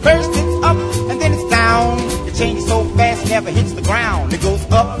 First it's up and then it's down. It changes so fast, never hits the ground. It goes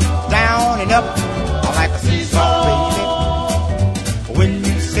up, down, and up. I like a seesaw, baby. When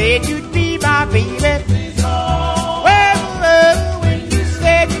you said you'd be my baby. Seesaw. Well, when you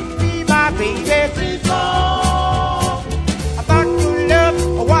said you'd be my baby. Seesaw. I thought your love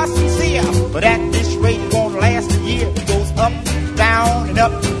was sincere, but at this rate it won't last a year. It goes up, down, and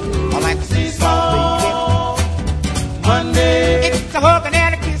up. I like a seesaw, baby. Monday, it's a hug and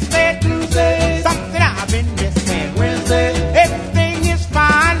a kiss. Tuesday, something I've been missing. Wednesday, everything is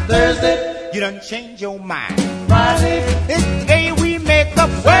fine. Thursday, you done changed your mind. Friday, it's the day we make up.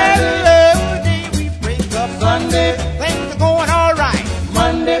 Well, the day we break up. Sunday, things are going all right.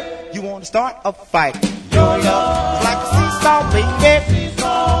 Monday, you want to start a fight. Your love is like a seesaw, baby.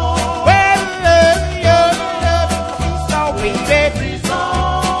 Seesaw. Well, your love is a seesaw, baby.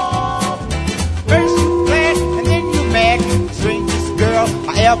 Seesaw. First you glad and then you mad. Strangest girl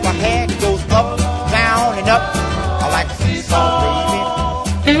I ever had. Goes up, down, and up. I like a seesaw, baby.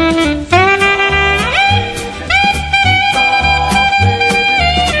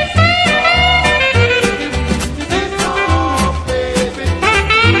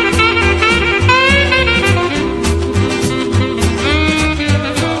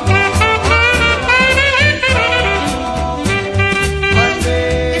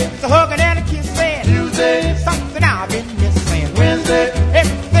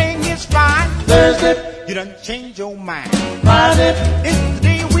 You done change your mind. Friday, it's the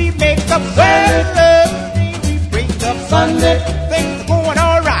day we make up. Well, the day we break up. Sunday, things are going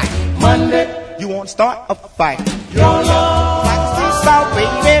all right. Monday, you want to start a fight. Your love like a seesaw,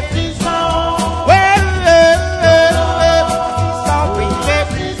 baby. Seesaw. Well, seesaw, baby.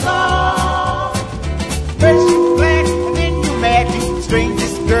 Seesaw. First you glad and then you mad. You the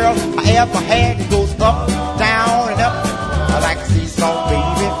strangest girl I ever had. It goes up, down, and up. I like a seesaw,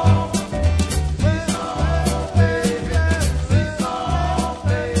 baby.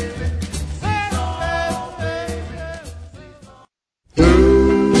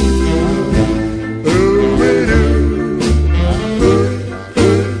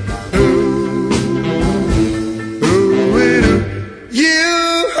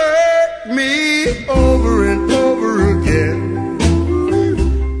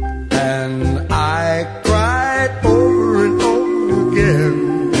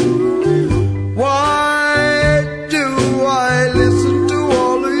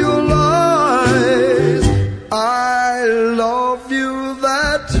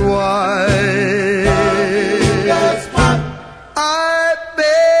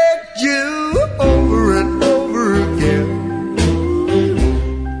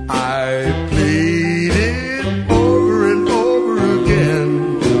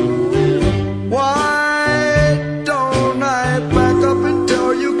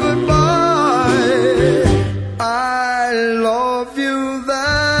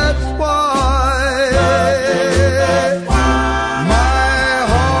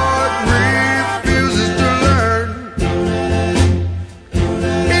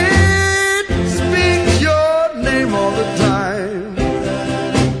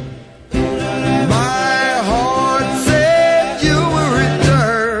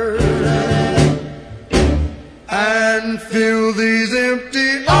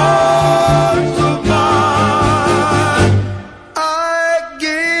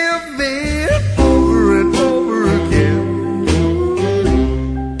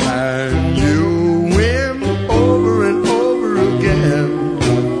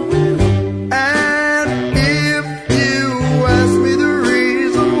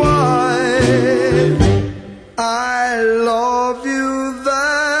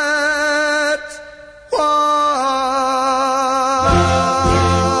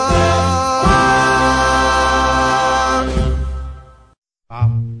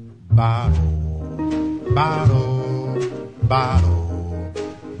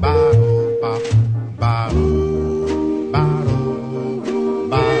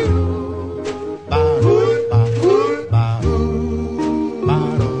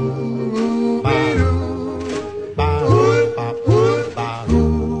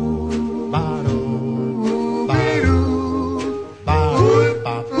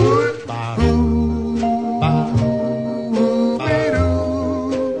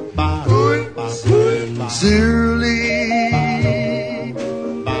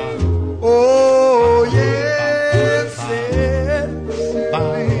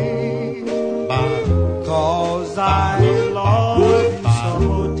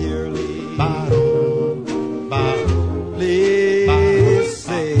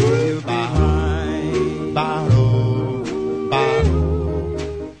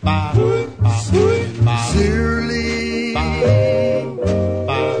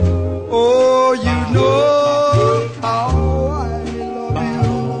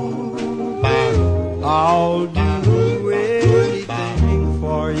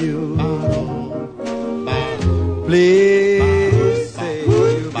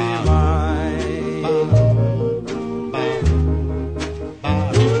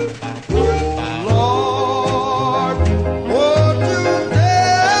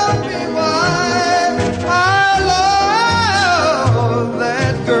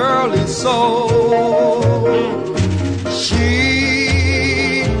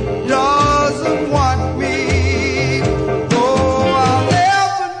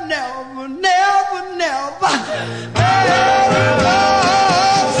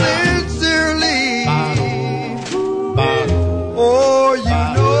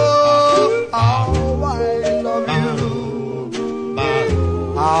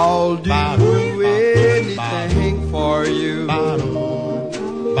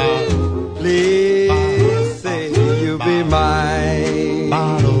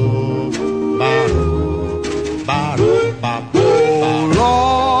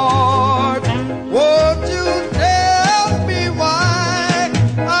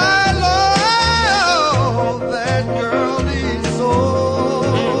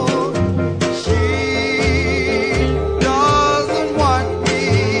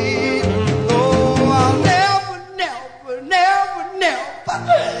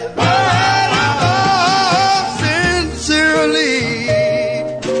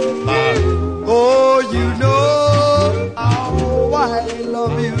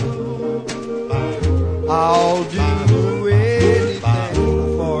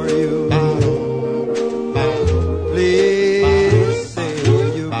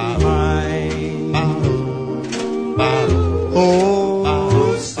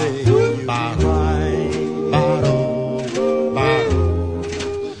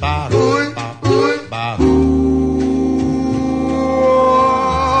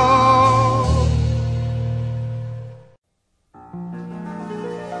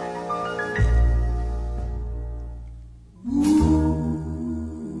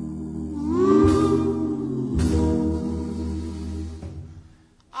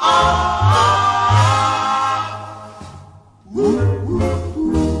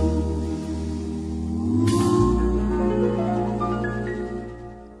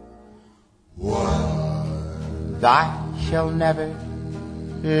 Never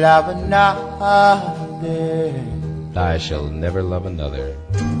love another. I shall never love another.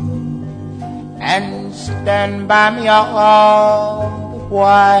 And stand by me all the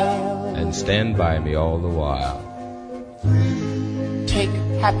while. And stand by me all the while. Take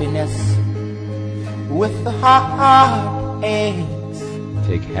happiness with the heartaches.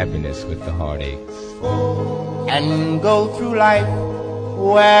 Take happiness with the heartaches. And go through life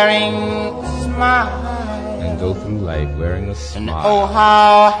wearing a smile. And go through life wearing a smile. And oh,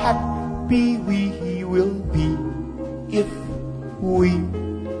 how happy we will be if we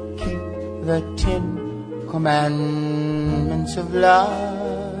keep the 10 commandments of love.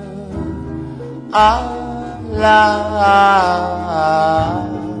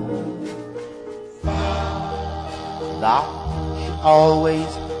 Thou should always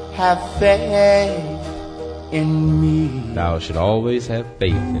have faith in me. Thou should always have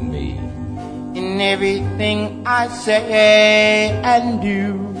faith in me. In everything I say and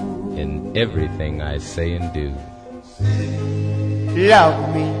do. In everything I say and do.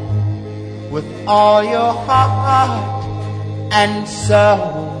 Love me with all your heart and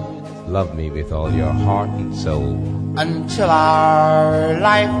soul. Love me with all your heart and soul. Until our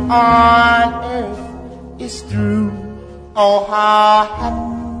life on earth is through. Oh, how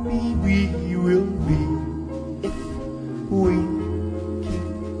happy we will be if we keep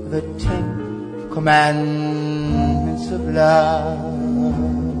the 10 commandments of love.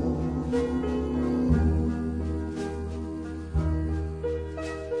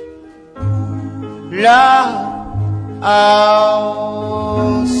 love,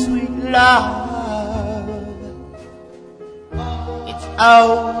 oh, sweet love. It's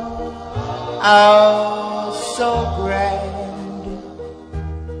oh, so grand.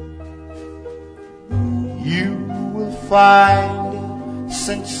 You will find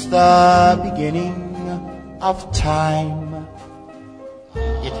since the beginning of time,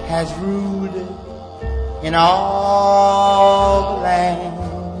 it has ruled in all the land.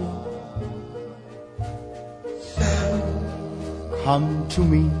 Come to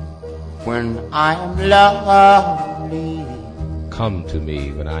me when I am lonely. Come to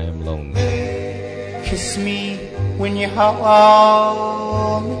me when I am lonely. Kiss me when you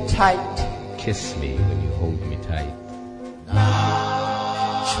hold me tight. Kiss me when you hold me tight.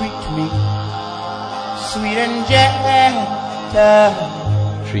 Treat me sweet and gentle.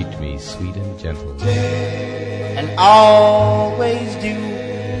 Treat me sweet and gentle. And always do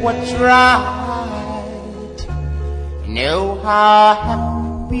what's right. Know how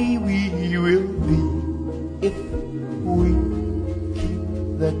happy we will be if we keep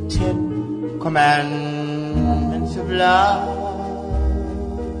the 10 commandments of love.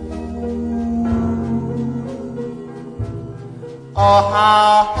 Oh,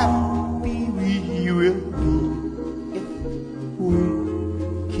 how happy we will be if we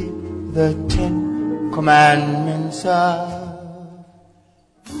keep the 10 commandments of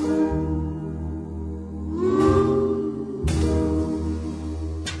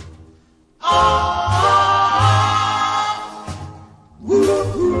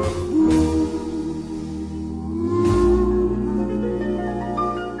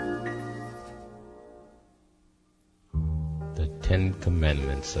The 10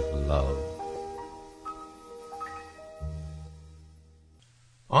 Commandments of Love.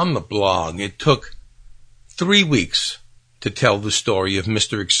 On the blog, it took 3 weeks to tell the story of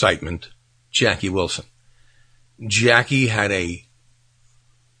Mr. Excitement, Jackie Wilson. Jackie had a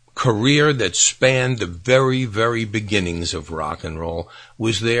career that spanned the very, very beginnings of rock and roll,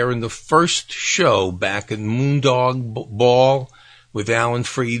 was there in the first show back at Moondog Ball with Alan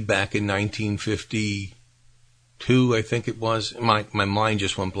Freed back in 1952, I think it was. My mind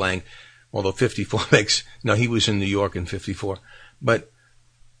just went blank, although 54 makes, no, he was in New York in 54. But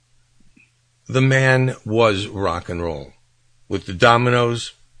the man was rock and roll with the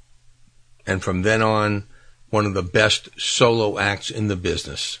Dominoes, and from then on, one of the best solo acts in the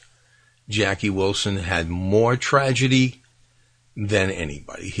business. Jackie Wilson had more tragedy than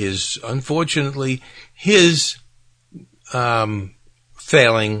anybody. Unfortunately, his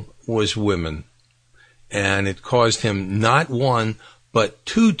failing was women, and it caused him not one, but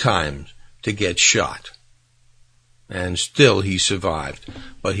 2 times to get shot. And still he survived,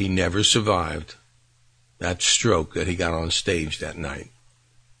 but he never survived that stroke that he got on stage that night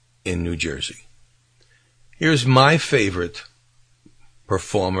in New Jersey. Here's my favorite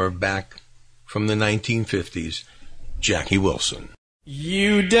performer back from the 1950s, Jackie Wilson.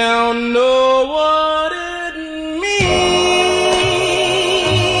 You don't know what it means,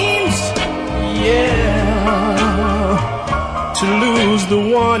 yeah, to lose the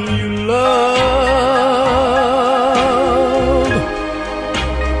one you love.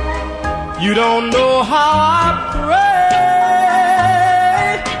 You don't know how I pray,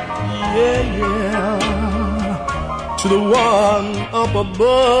 yeah, yeah, to the one up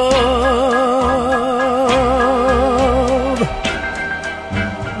above.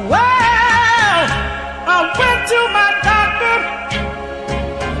 Well, I went to my doctor,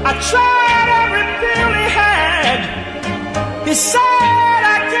 I tried every pill he had. He said,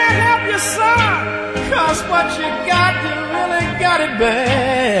 I can't help you, son, 'cause what you got, you really got it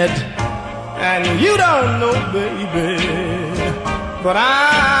bad. And you don't know, baby, but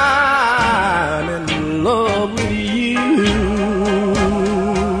I'm in love with you.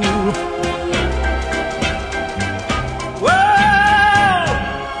 Well,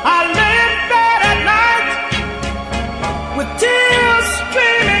 I lay in bed at night with tears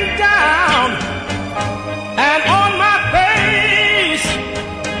streaming down, and on my face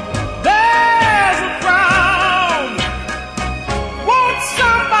there's a frown. Won't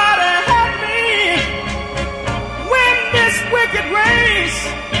somebody help me win this wicked race,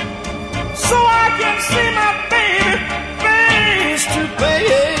 so I can see my baby face to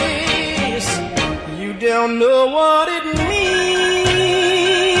face? You don't know what it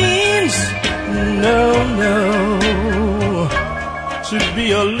means, no, no, to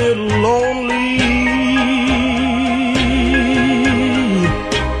be a little lonely.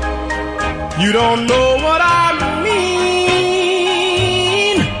 You don't know what I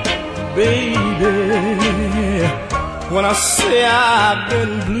mean, baby, when I say I've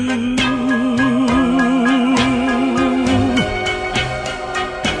been blue.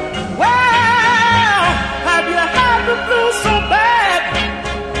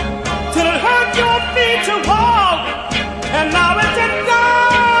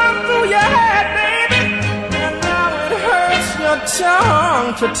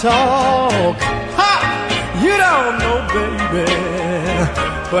 tongue to talk. Ha! You don't know, baby,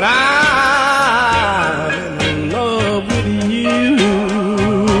 but I'm in love with you.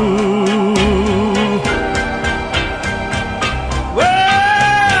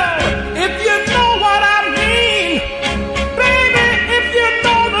 Well, if you know what I mean, baby, if you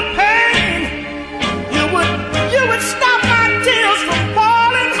know the pain, you would stop my tears from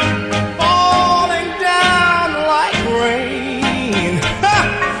falling down like rain. Ha!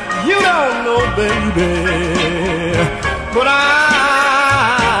 You don't know, baby, but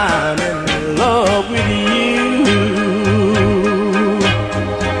I'm in love with you.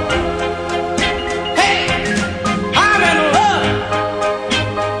 Hey, I'm in love.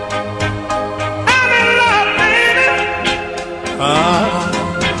 I'm in love, baby.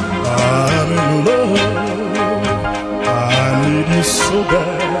 I'm in love. I need you so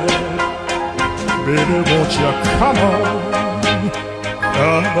bad. Baby, won't you come on?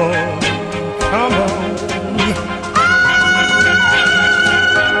 Come on, come on.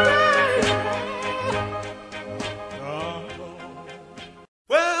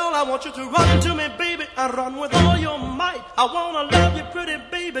 Well, I want you to run to me, baby, and run with all your might. I wanna love you, pretty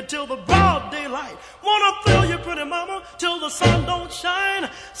baby, till the broad daylight. Wanna thrill you, pretty mama, till the sun don't shine.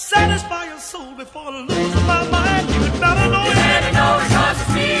 Satisfy your soul before I lose my mind. You better know it. You better know it's hard to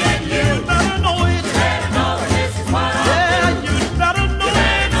see it. You better know it. You better know this is what I do. You better know it. You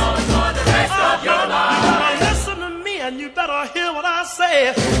better know it for the rest of your life. You better listen to me and you better hear what I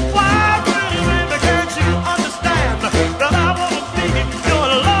say. Why, pretty baby, can't you understand that I wanna be your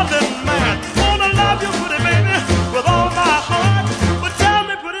loving man? Wanna love you, pretty baby, with all my heart. But tell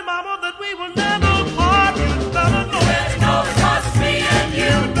me, pretty mama, that we will never part. You better know it. You better know it's hard to see and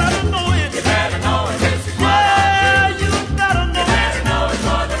you better know it. You better know it. This is what I do. You better know it. You better know it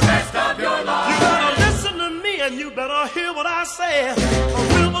for the rest of your life. You better listen to me and you better hear what I say. A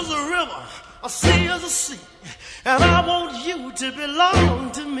river's a river, a sea is a sea, and I want you to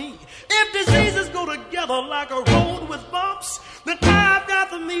belong to me. If diseases go together like a road with bumps, then I've got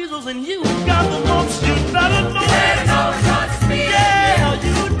the measles and you've got the mumps. You better know it. You better know it's hard to speak. Yeah,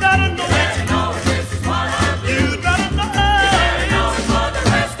 you better know it. You better know this is what I do. You better know it. You better know it for the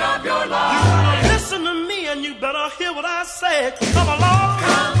rest of your life. You better listen to me and you better hear what I say. Come along.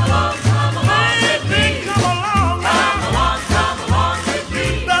 Come along, come along with me. Come along. Come along with me.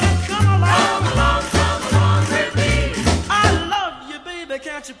 You better come along. Come along with me. I love you, baby,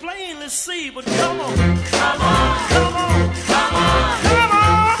 can't you plainly see? But come on. Come on. Come on. Come on. Come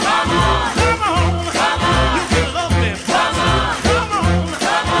on. Come on. Come on. Come on. You can love me. Come on. Come on.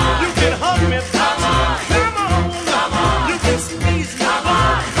 Come on. You can hug me. Come on. Come on. Come on. You can squeeze me. Come on.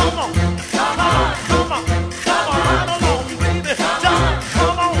 Come on. Come on. Come on. Come on. Right along, baby. Just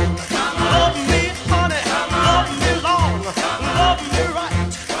come on. Love me, honey. Love me long. Love me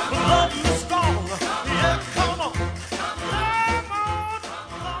right. Love me strong. Yeah, come on. Come on.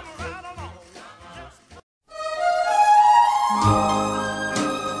 Come right along.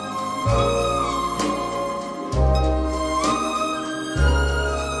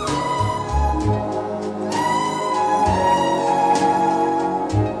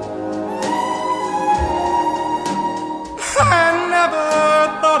 I never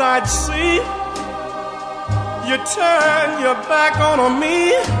thought I'd see you turn your back on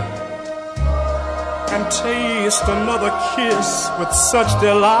me and taste another kiss with such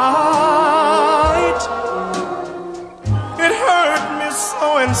delight. It hurt me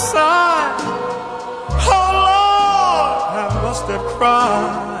so inside. Oh Lord, I must have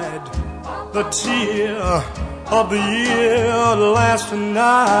cried the tear of the year last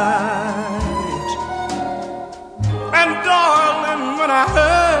night. And darling, when I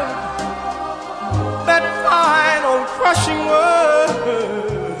heard that final crushing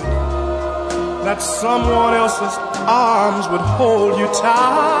word, that someone else's arms would hold you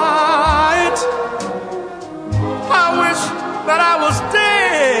tight, I wished that I was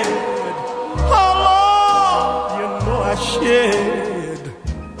dead. Oh Lord, you know I shed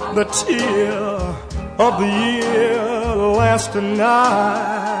the tear of the year last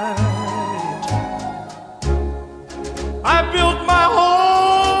night. I built my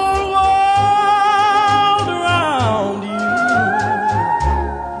whole world around you,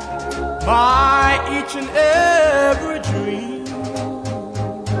 by each and every dream,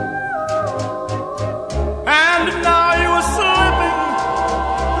 and now you are slipping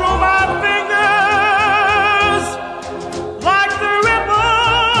through my fingers like the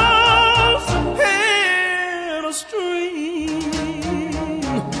ripples in a stream.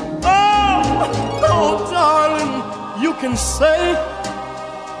 Oh, darling, you can say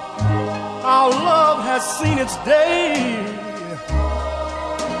our love has seen its day,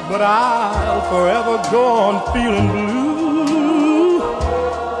 but I'll forever go on feeling blue.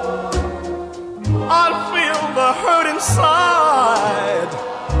 I'll feel the hurt inside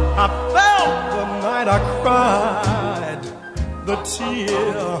I felt the night I cried the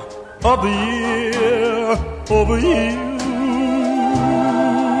tear of the year over you.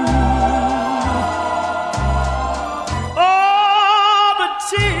 Oh, the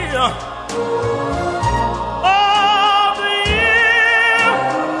tear of the year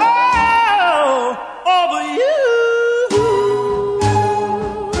over you.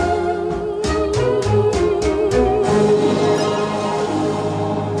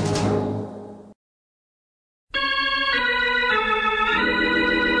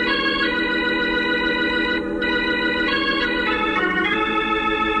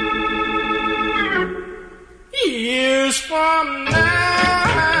 Years from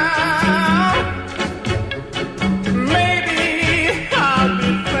now, maybe I'll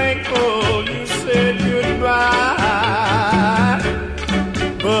be thankful you said goodbye.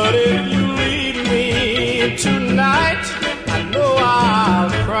 But if you leave me tonight, I know I'll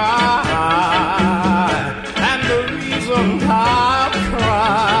cry. And the reason I'll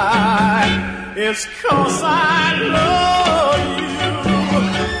cry is 'cause I love you.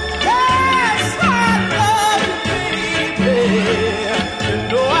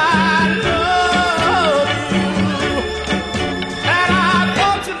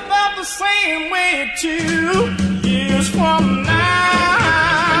 Two years from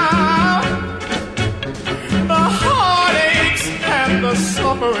now, the heartaches and the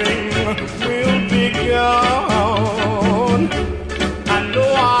suffering will be gone. I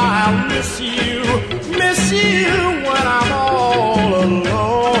know I'll miss you when I'm all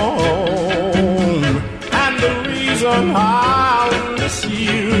alone. And the reason I'll miss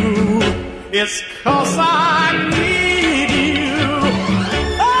you is 'cause I need you.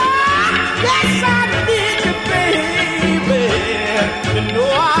 Yes, I need you, baby. You know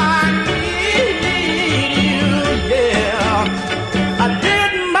I need you, yeah. I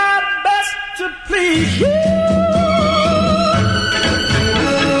did my best to please you.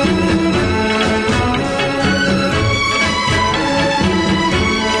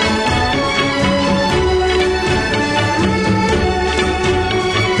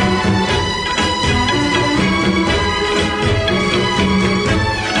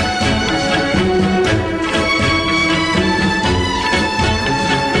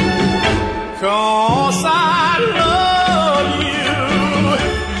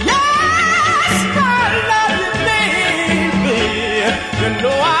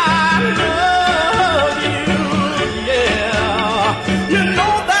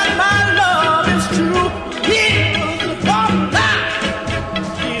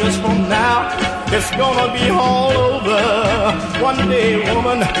 It's gonna be all over. One day,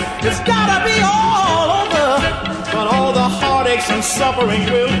 woman, it's gotta be all over. But all the heartaches and suffering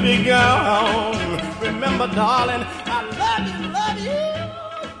will be gone. Remember, darling, I love you, love you.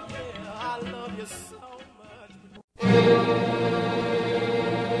 Yeah, I love you so much.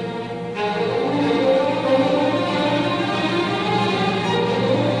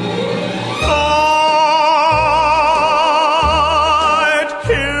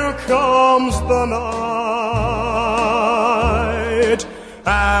 The night,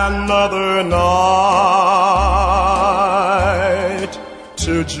 another night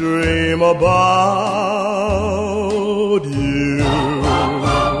to dream about you.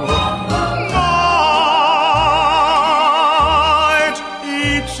 Night,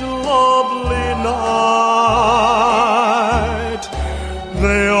 each lovely night,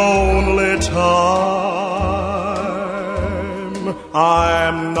 the only time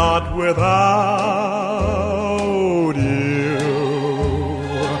I'm not without you.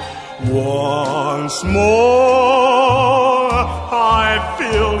 Once more I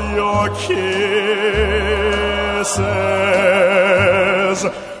feel your kisses.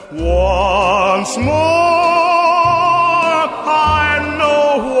 Once more I know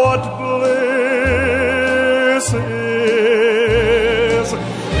what bliss is.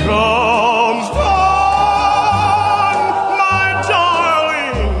 Comes on, my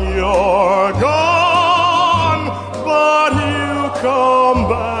darling, you're gone, but you come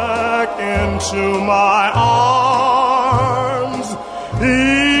back into my arms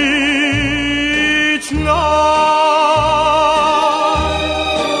each night.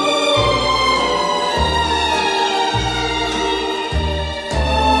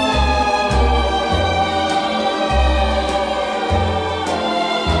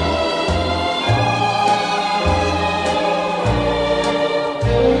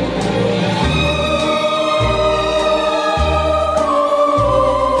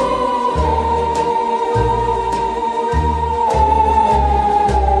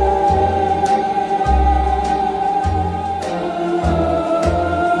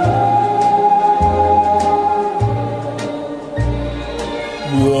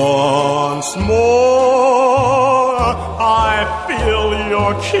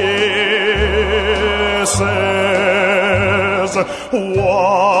 kisses.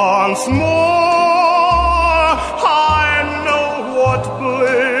 Once more I know what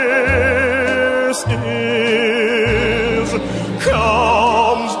bliss is.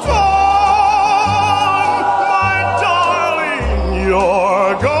 Comes dawn, my darling,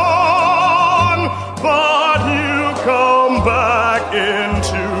 you're gone, but you come back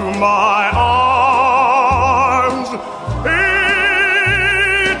into my arms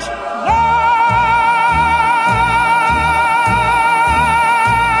each night.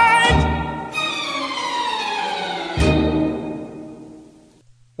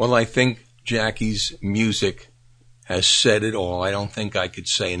 Well, I think Jackie's music has said it all. I don't think I could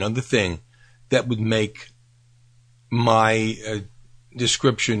say another thing that would make my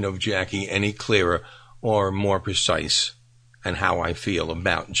description of Jackie any clearer or more precise and how I feel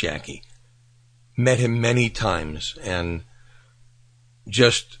about Jackie. Met him many times, and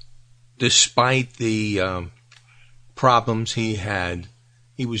just despite the problems he had,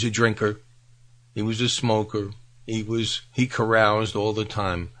 he was a drinker, he was a smoker, he caroused all the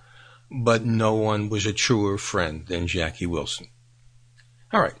time, but no one was a truer friend than Jackie Wilson.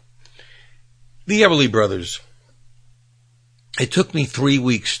 All right. The Everly Brothers. It took me 3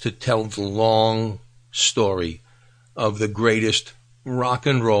 weeks to tell the long story of the greatest rock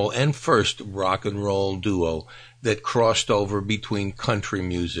and roll and first rock and roll duo that crossed over between country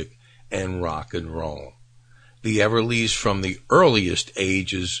music and rock and roll. The Everlys, from the earliest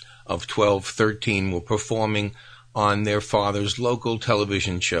ages of 12, 13, were performing on their father's local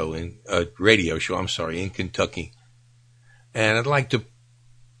television show, radio show, in Kentucky. And I'd like to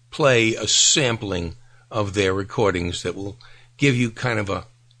play a sampling of their recordings that will give you kind of a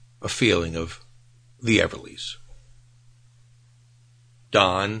feeling of the Everlys.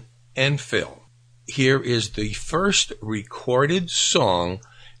 Don and Phil. Here is the first recorded song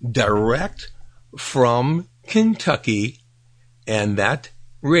direct from Kentucky and that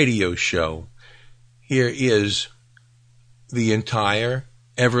radio show. Here is the entire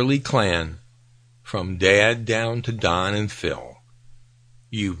Everly clan, from Dad down to Don and Phil.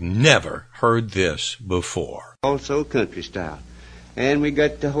 You've never heard this before. Also country style. And we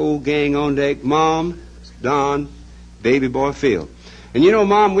got the whole gang on deck. Mom, Don, baby boy Phil. And you know,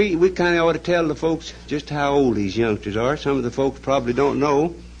 Mom, we kind of ought to tell the folks just how old these youngsters are. Some of the folks probably don't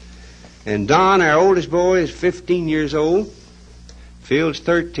know. And Don, our oldest boy, is 15 years old. Phil's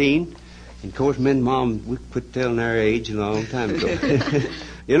 13. And of course, me and Mom, we quit telling our age a long time ago.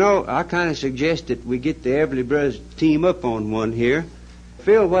 You know, I kind of suggest that we get the Everly Brothers team up on one here.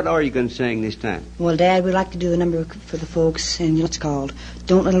 Phil, what are you going to sing this time? Well, Dad, we'd like to do a number for the folks, and it's called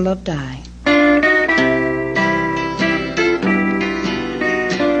Don't Let a Love Die.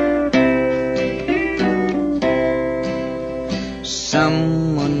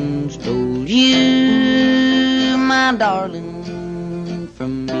 Someone stole you, my darling,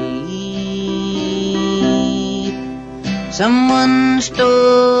 from me. Someone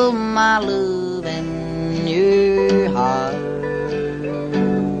stole my love and your heart.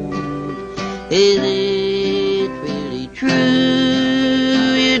 Is it really true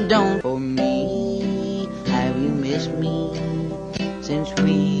you don't for me? Have you missed me since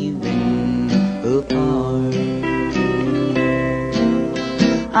we've been apart?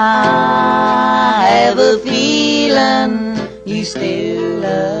 I have a feeling you still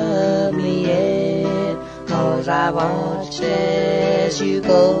love me yet, 'cause I watched as you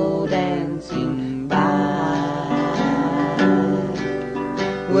go dancing by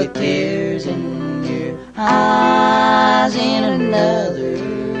with tears in your eyes in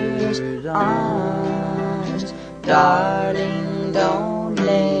another's arms. Darling, don't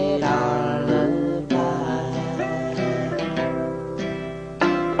let our love die.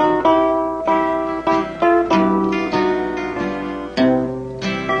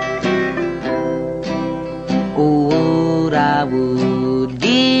 Oh, what I would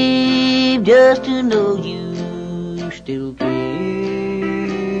give just to know you still care.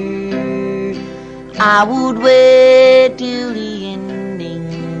 I would wait till the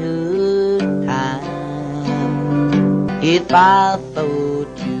ending of time if I thought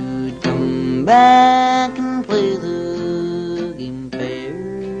you'd come back and play the game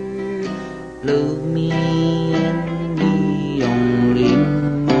fair. Love me and be only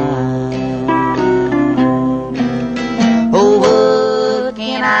mine. Oh, what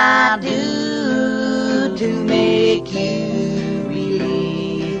can I do to make you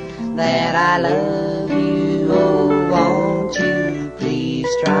believe that I love? Oh, won't you please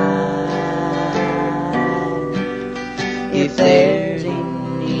try? If there's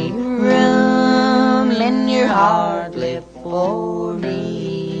any room in your heart left for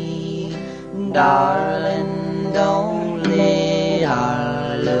me, darling, don't let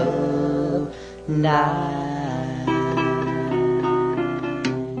our love die.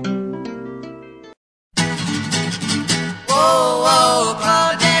 Oh, oh,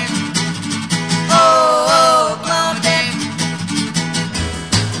 Claudette. Oh, oh, Claudette.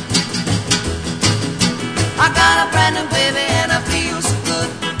 I got a brand new baby and I feel so good.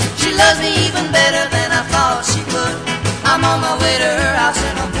 She loves me even better than I thought she would. I'm on my way to her house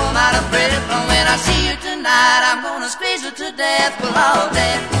and I'm plumb out of breath. And when I see her tonight, I'm gonna squeeze her to death.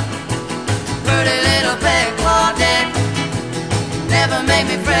 Claudette, pretty little pet Claudette, never make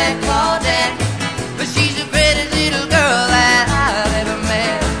me fret Claudette, but she's the prettiest little girl that I've ever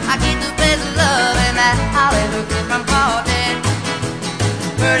met. I get the best of love and that I'll ever get from Claudette,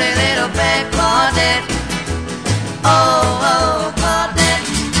 pretty little pet Claudette. Oh, oh, Claudette.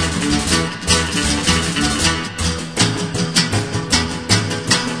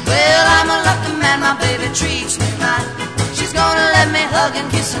 Well, I'm a lucky man, my baby treats me right. She's gonna let me hug and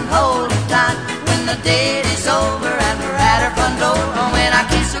kiss and hold her tight. When the date is over and we're at her front door, and when I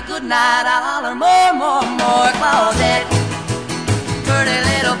kiss her goodnight, I'll holler more, more, more. Claudette, pretty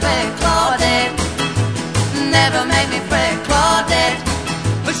little pet Claudette, never make me fret Claudette,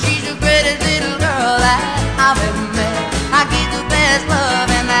 but she's the prettiest little girl that I've ever met. I get the best love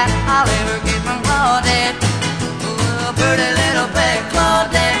and that I'll ever get from Claudette. Oh, pretty little pet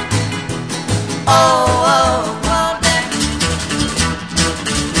Claudette. Oh, oh, Claudette.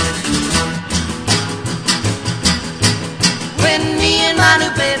 When me and my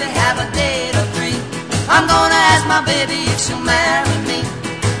new baby have a date of 3, I'm gonna ask my baby if she'll marry me.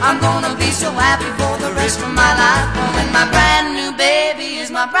 I'm gonna be so happy for the rest of my life. When my brand new baby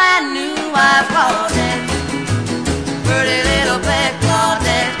is my brand new wife. Claudette, pretty little pet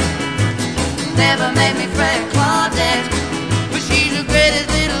Claudette, never make me fret Claudette, but she's the greatest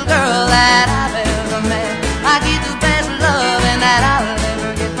little girl that I've ever met. I get the best love and that I'll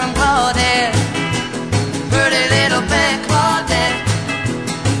ever get from Claudette, pretty little pet Claudette.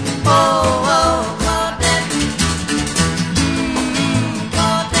 Oh, oh, Claudette.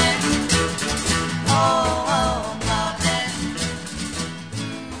 Claudette. Oh, oh, Claudette.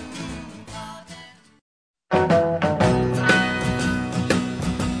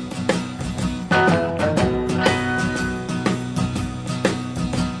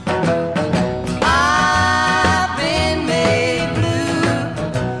 I've been made blue,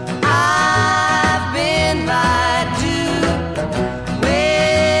 I've been lied to.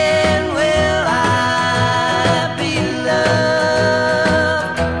 When will I be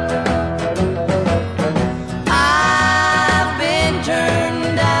loved? I've been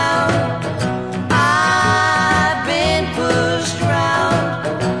turned down, I've been pushed around.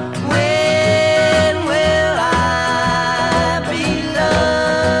 When will I be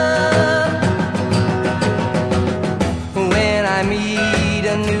loved? When I meet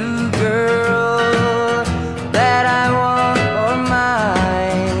a new girl that I want for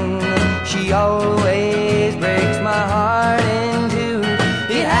mine, she always breaks my heart in two.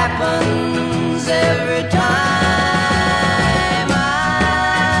 It happens every time.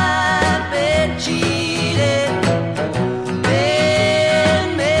 I've been cheated,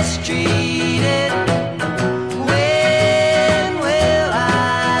 been mistreated. When will I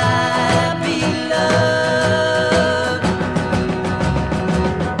be loved?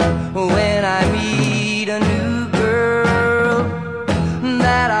 When I meet a new girl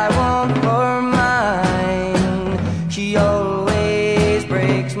that I want for mine, she always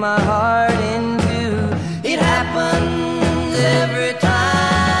breaks my heart in two. It happens every time.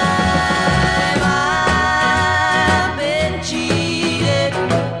 I've been cheated,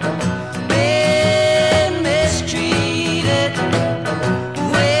 been mistreated.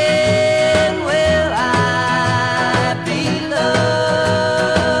 When will I be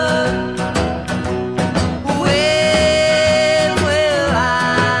loved? When will I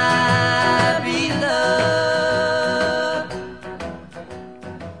be loved?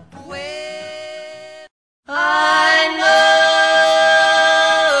 I know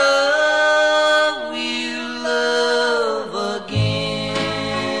we'll love again,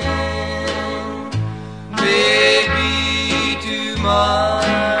 maybe tomorrow.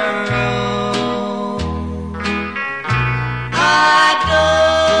 I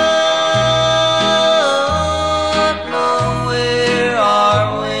don't know where or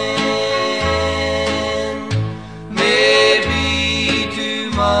when, maybe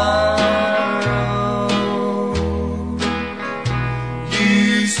tomorrow.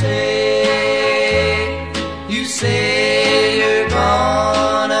 You say you're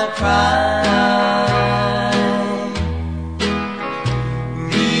gonna cry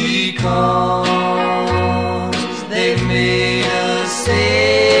because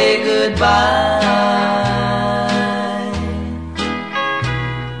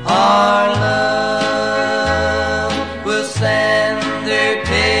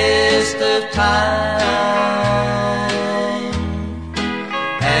time,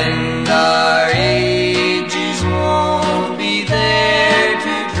 and our ages won't be there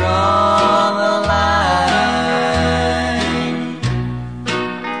to draw the line.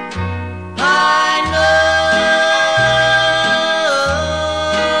 I know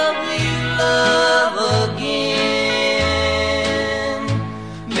you love again,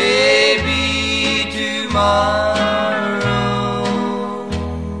 maybe tomorrow,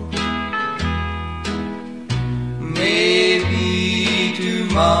 maybe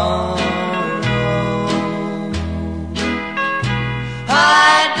tomorrow. I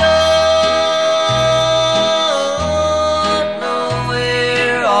don't know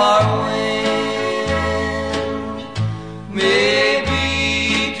where or when,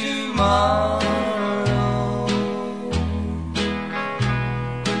 maybe tomorrow,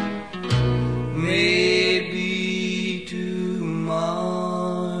 maybe tomorrow.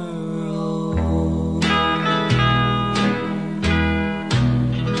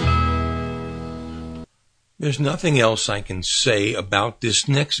 There's nothing else I can say about this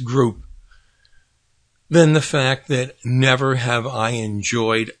next group than the fact that never have I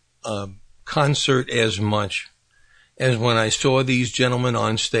enjoyed a concert as much as when I saw these gentlemen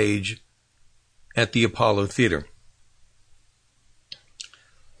on stage at the Apollo Theater.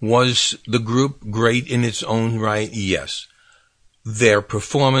 Was the group great in its own right? Yes. Their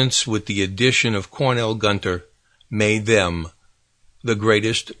performance with the addition of Cornell Gunter made them the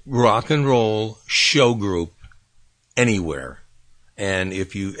greatest rock and roll show group anywhere. And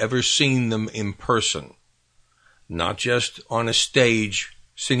if you've ever seen them in person, not just on a stage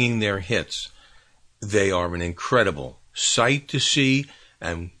singing their hits, they are an incredible sight to see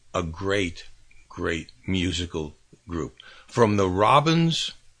and a great, great musical group. From the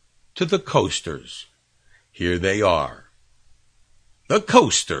Robins to the Coasters, here they are, the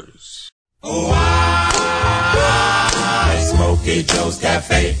Coasters. Oh, I Smokey Joe's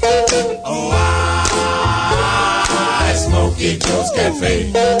Cafe. Oh, I Smokey Joe's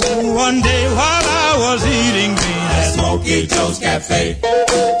Cafe. One day while I was eating beans at Smokey Joe's Cafe,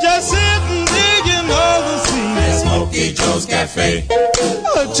 just sitting digging all the scenes at Smokey Joe's Cafe, a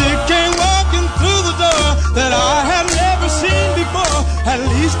chick came walking through the door that I had never seen before. At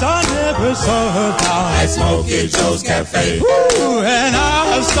least I never saw her down at Smokey Joe's Cafe. Ooh, and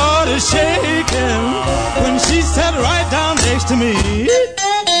I started shaking when she sat right down next to me.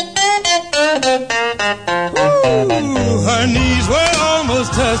 Ooh, her knees were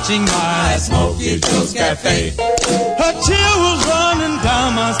almost touching mine at Smokey Joe's Cafe. Her chill was running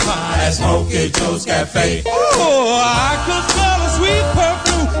down my spine at Smokey Joe's Cafe. Oh, I could smell a sweet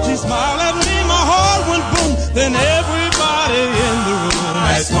perfume. She smiled at me, my heart went boom. Then everybody in the room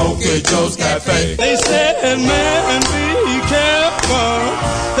at Smokey Joe's Cafe, they said, man, be careful,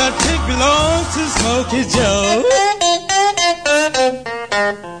 that chick belongs to Smokey Joe.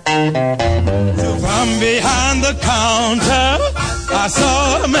 So from behind the counter I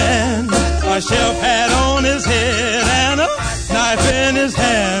saw a man, a shelf hat on his head and a knife in his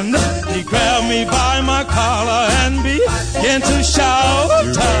hand. He grabbed me by my collar and began to shout,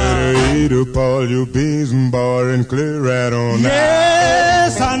 "You better eat up all your beans and bar and clear right on out."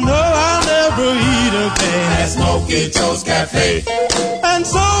 Yes, I know I'll never eat again at Smokey Joe's Cafe, and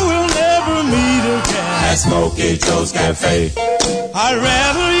so we'll never meet again at Smokey Joe's Cafe. I'd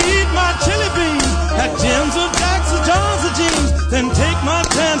rather eat my chili beans at Jim's or Jack's or John's or Jim's than take my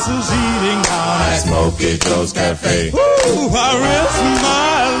chances eating out at Smokey Joe's Cafe. Ooh, I risk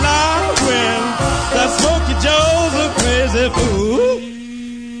my life when that Smokey Joe's a crazy fool.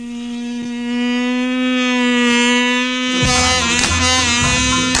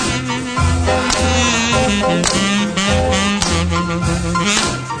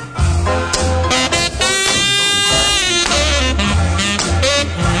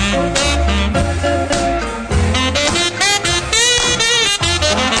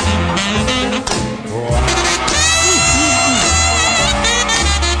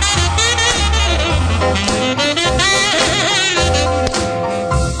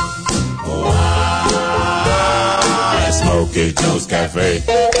 Smokey Joe's Cafe.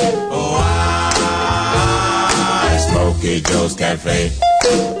 Oh, I Smokey Joe's Cafe.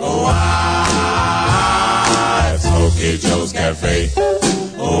 Oh, I Smokey Joe's Cafe.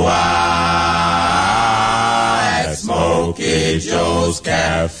 Oh, I Smokey Joe's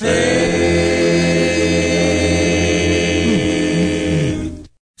Cafe.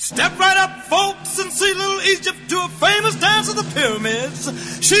 Step right up, folks, and see little Egypt do a famous dance of the pyramids.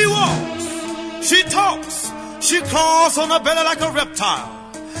 She walks, she talks, she claws on her belly like a reptile.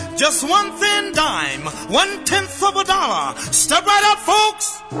 Just one thin dime, 1/10 of a dollar. Step right up,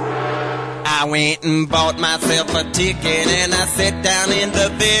 folks, I went and bought myself a ticket and I sat down in the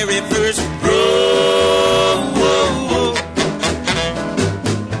very first row.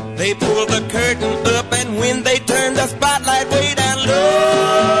 They pulled the curtain up and when they turned the spotlight way down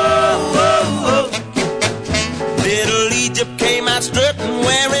low, little Egypt came out strutting,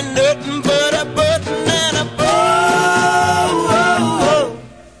 wearing nothing but a button and a bow,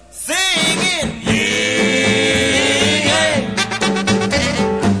 singing,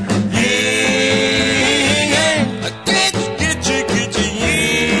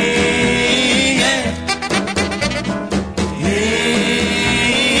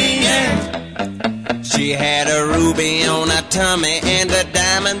 she had a ruby on her tummy and a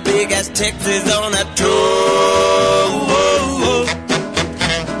diamond big as Texas on her toe.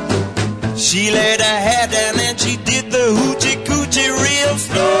 She laid her hair down and she did the hoochie coochie real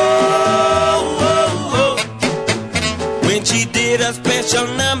slow. When she did a special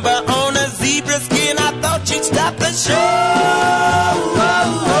number on a zebra skin, I thought she'd stop the show.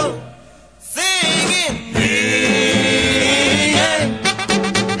 Singing,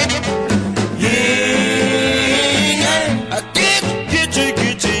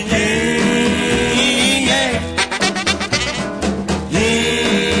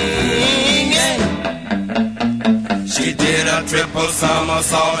 triple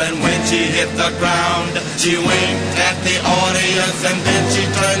somersault, and when she hit the ground, she winked at the audience and then she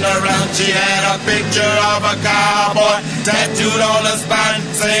turned around. She had a picture of a cowboy tattooed on her spine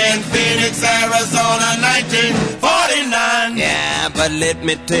saying Phoenix, Arizona, 1949. Yeah, but let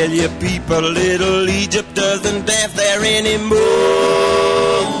me tell you people, little Egypt doesn't dance there anymore.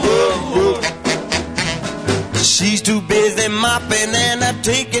 She's too busy mopping and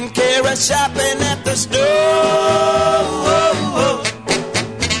taking care of shopping at the store.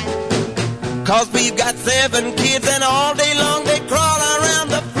 'Cause we've got 7 kids and all day long they crawl around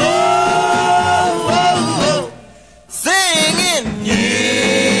the floor, singing,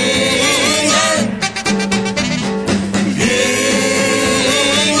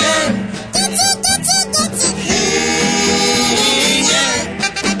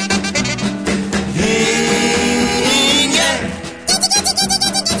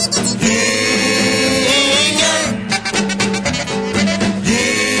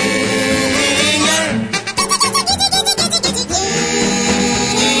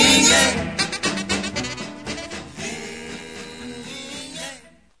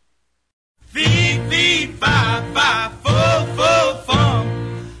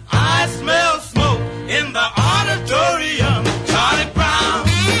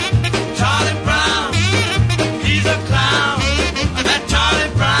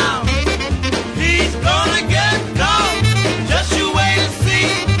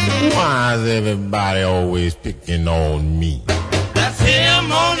 everybody always picking on me. That's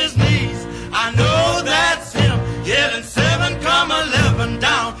him on his knees. I know that's him. Yelling 7, 11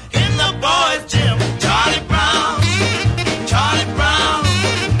 down in the boys' gym. Charlie Brown,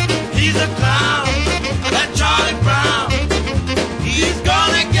 he's a clown. That Charlie Brown, he's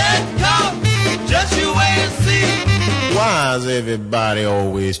gonna get caught. Just you wait and see. Why is everybody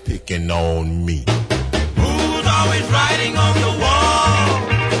always picking on me? Who's always writing on the wall?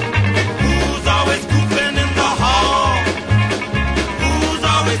 Always goofing in the hall. Who's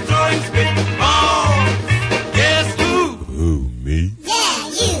always throwing spitballs? Guess who? Who, me? Yeah,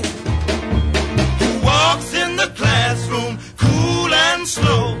 you. Who walks in the classroom cool and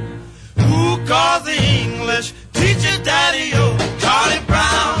slow? Who calls the English teacher daddy-o? Charlie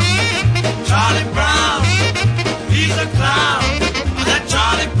Brown, he's a clown. That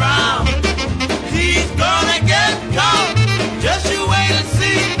Charlie Brown, he's gonna get caught. Just you wait and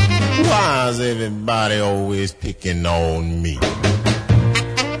see. Why is everybody always picking on me?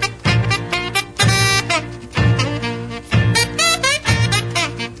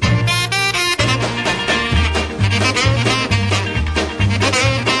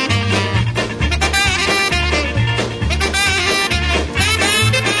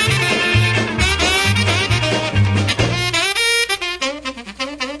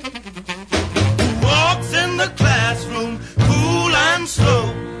 Walks in the classroom cool and slow.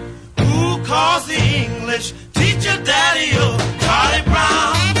 Who calls the English teacher daddy-o? Charlie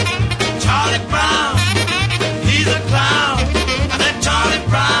Brown, he's a clown. That Charlie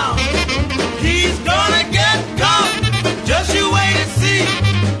Brown, he's gonna get caught. Just you wait and see.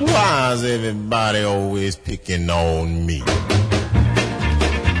 Why is everybody always picking on me?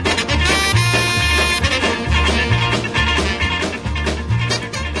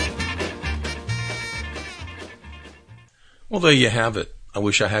 Well, there you have it. I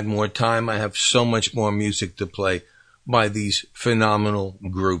wish I had more time. I have so much more music to play by these phenomenal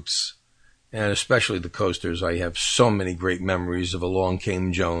groups. and especially the Coasters. I have so many great memories of Along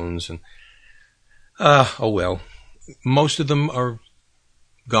Came Jones, and oh well, most of them are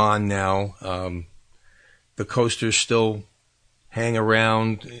gone now. The Coasters still hang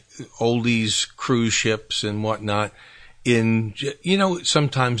around, oldies cruise ships and whatnot.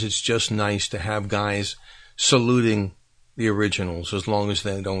 Sometimes it's just nice to have guys saluting the originals, as long as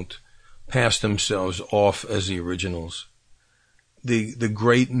they don't pass themselves off as the originals. The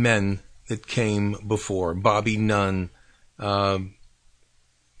great men that came before, Bobby Nunn,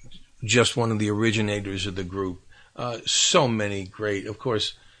 just one of the originators of the group. So many great, of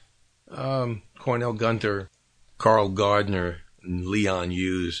course, Cornell Gunter, Carl Gardner, and Leon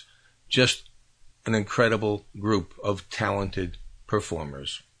Hughes, just an incredible group of talented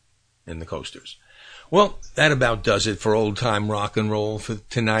performers in the Coasters. Well, that about does it for old time rock and roll for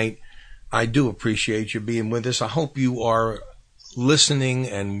tonight. I do appreciate you being with us. I hope you are listening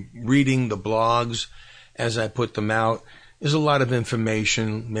and reading the blogs as I put them out. There's a lot of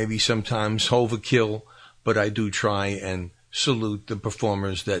information, maybe sometimes overkill, but I do try and salute the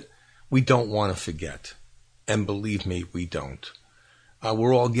performers that we don't want to forget. And believe me, we don't.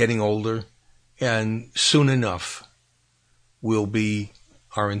 We're all getting older, and soon enough,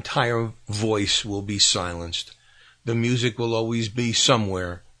 our entire voice will be silenced. The music will always be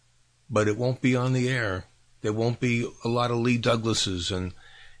somewhere, but it won't be on the air. There won't be a lot of Lee Douglases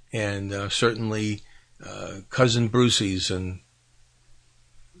and certainly Cousin Brucey's and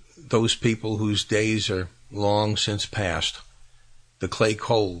those people whose days are long since past. The Clay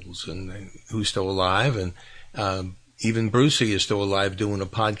Coles, and who's still alive, and even Brucey is still alive doing a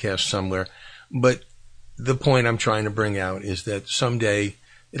podcast somewhere. But the point I'm trying to bring out is that someday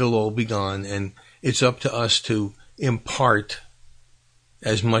it'll all be gone, and it's up to us to impart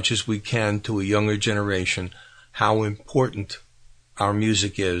as much as we can to a younger generation how important our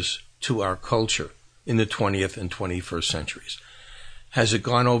music is to our culture in the 20th and 21st centuries. Has it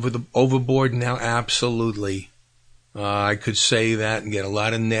gone overboard now? Absolutely. I could say that and get a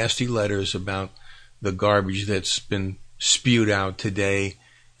lot of nasty letters about the garbage that's been spewed out today,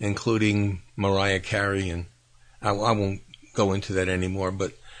 including Mariah Carey, and I won't go into that anymore,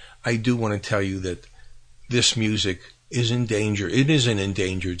 but I do want to tell you that this music is in danger. It is an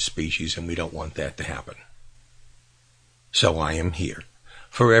endangered species, and we don't want that to happen. So I am here.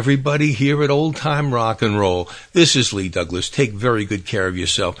 For everybody here at Old Time Rock and Roll, this is Lee Douglas. Take very good care of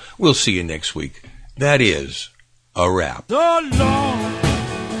yourself. We'll see you next week. That is a wrap. So long,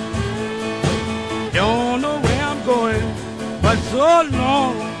 don't know where I'm going, but so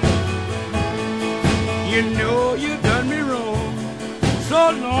long, you know you done me wrong.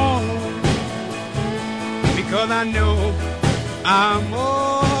 So long, because I know I'm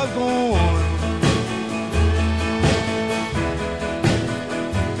all gone.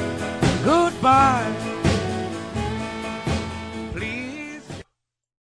 Goodbye.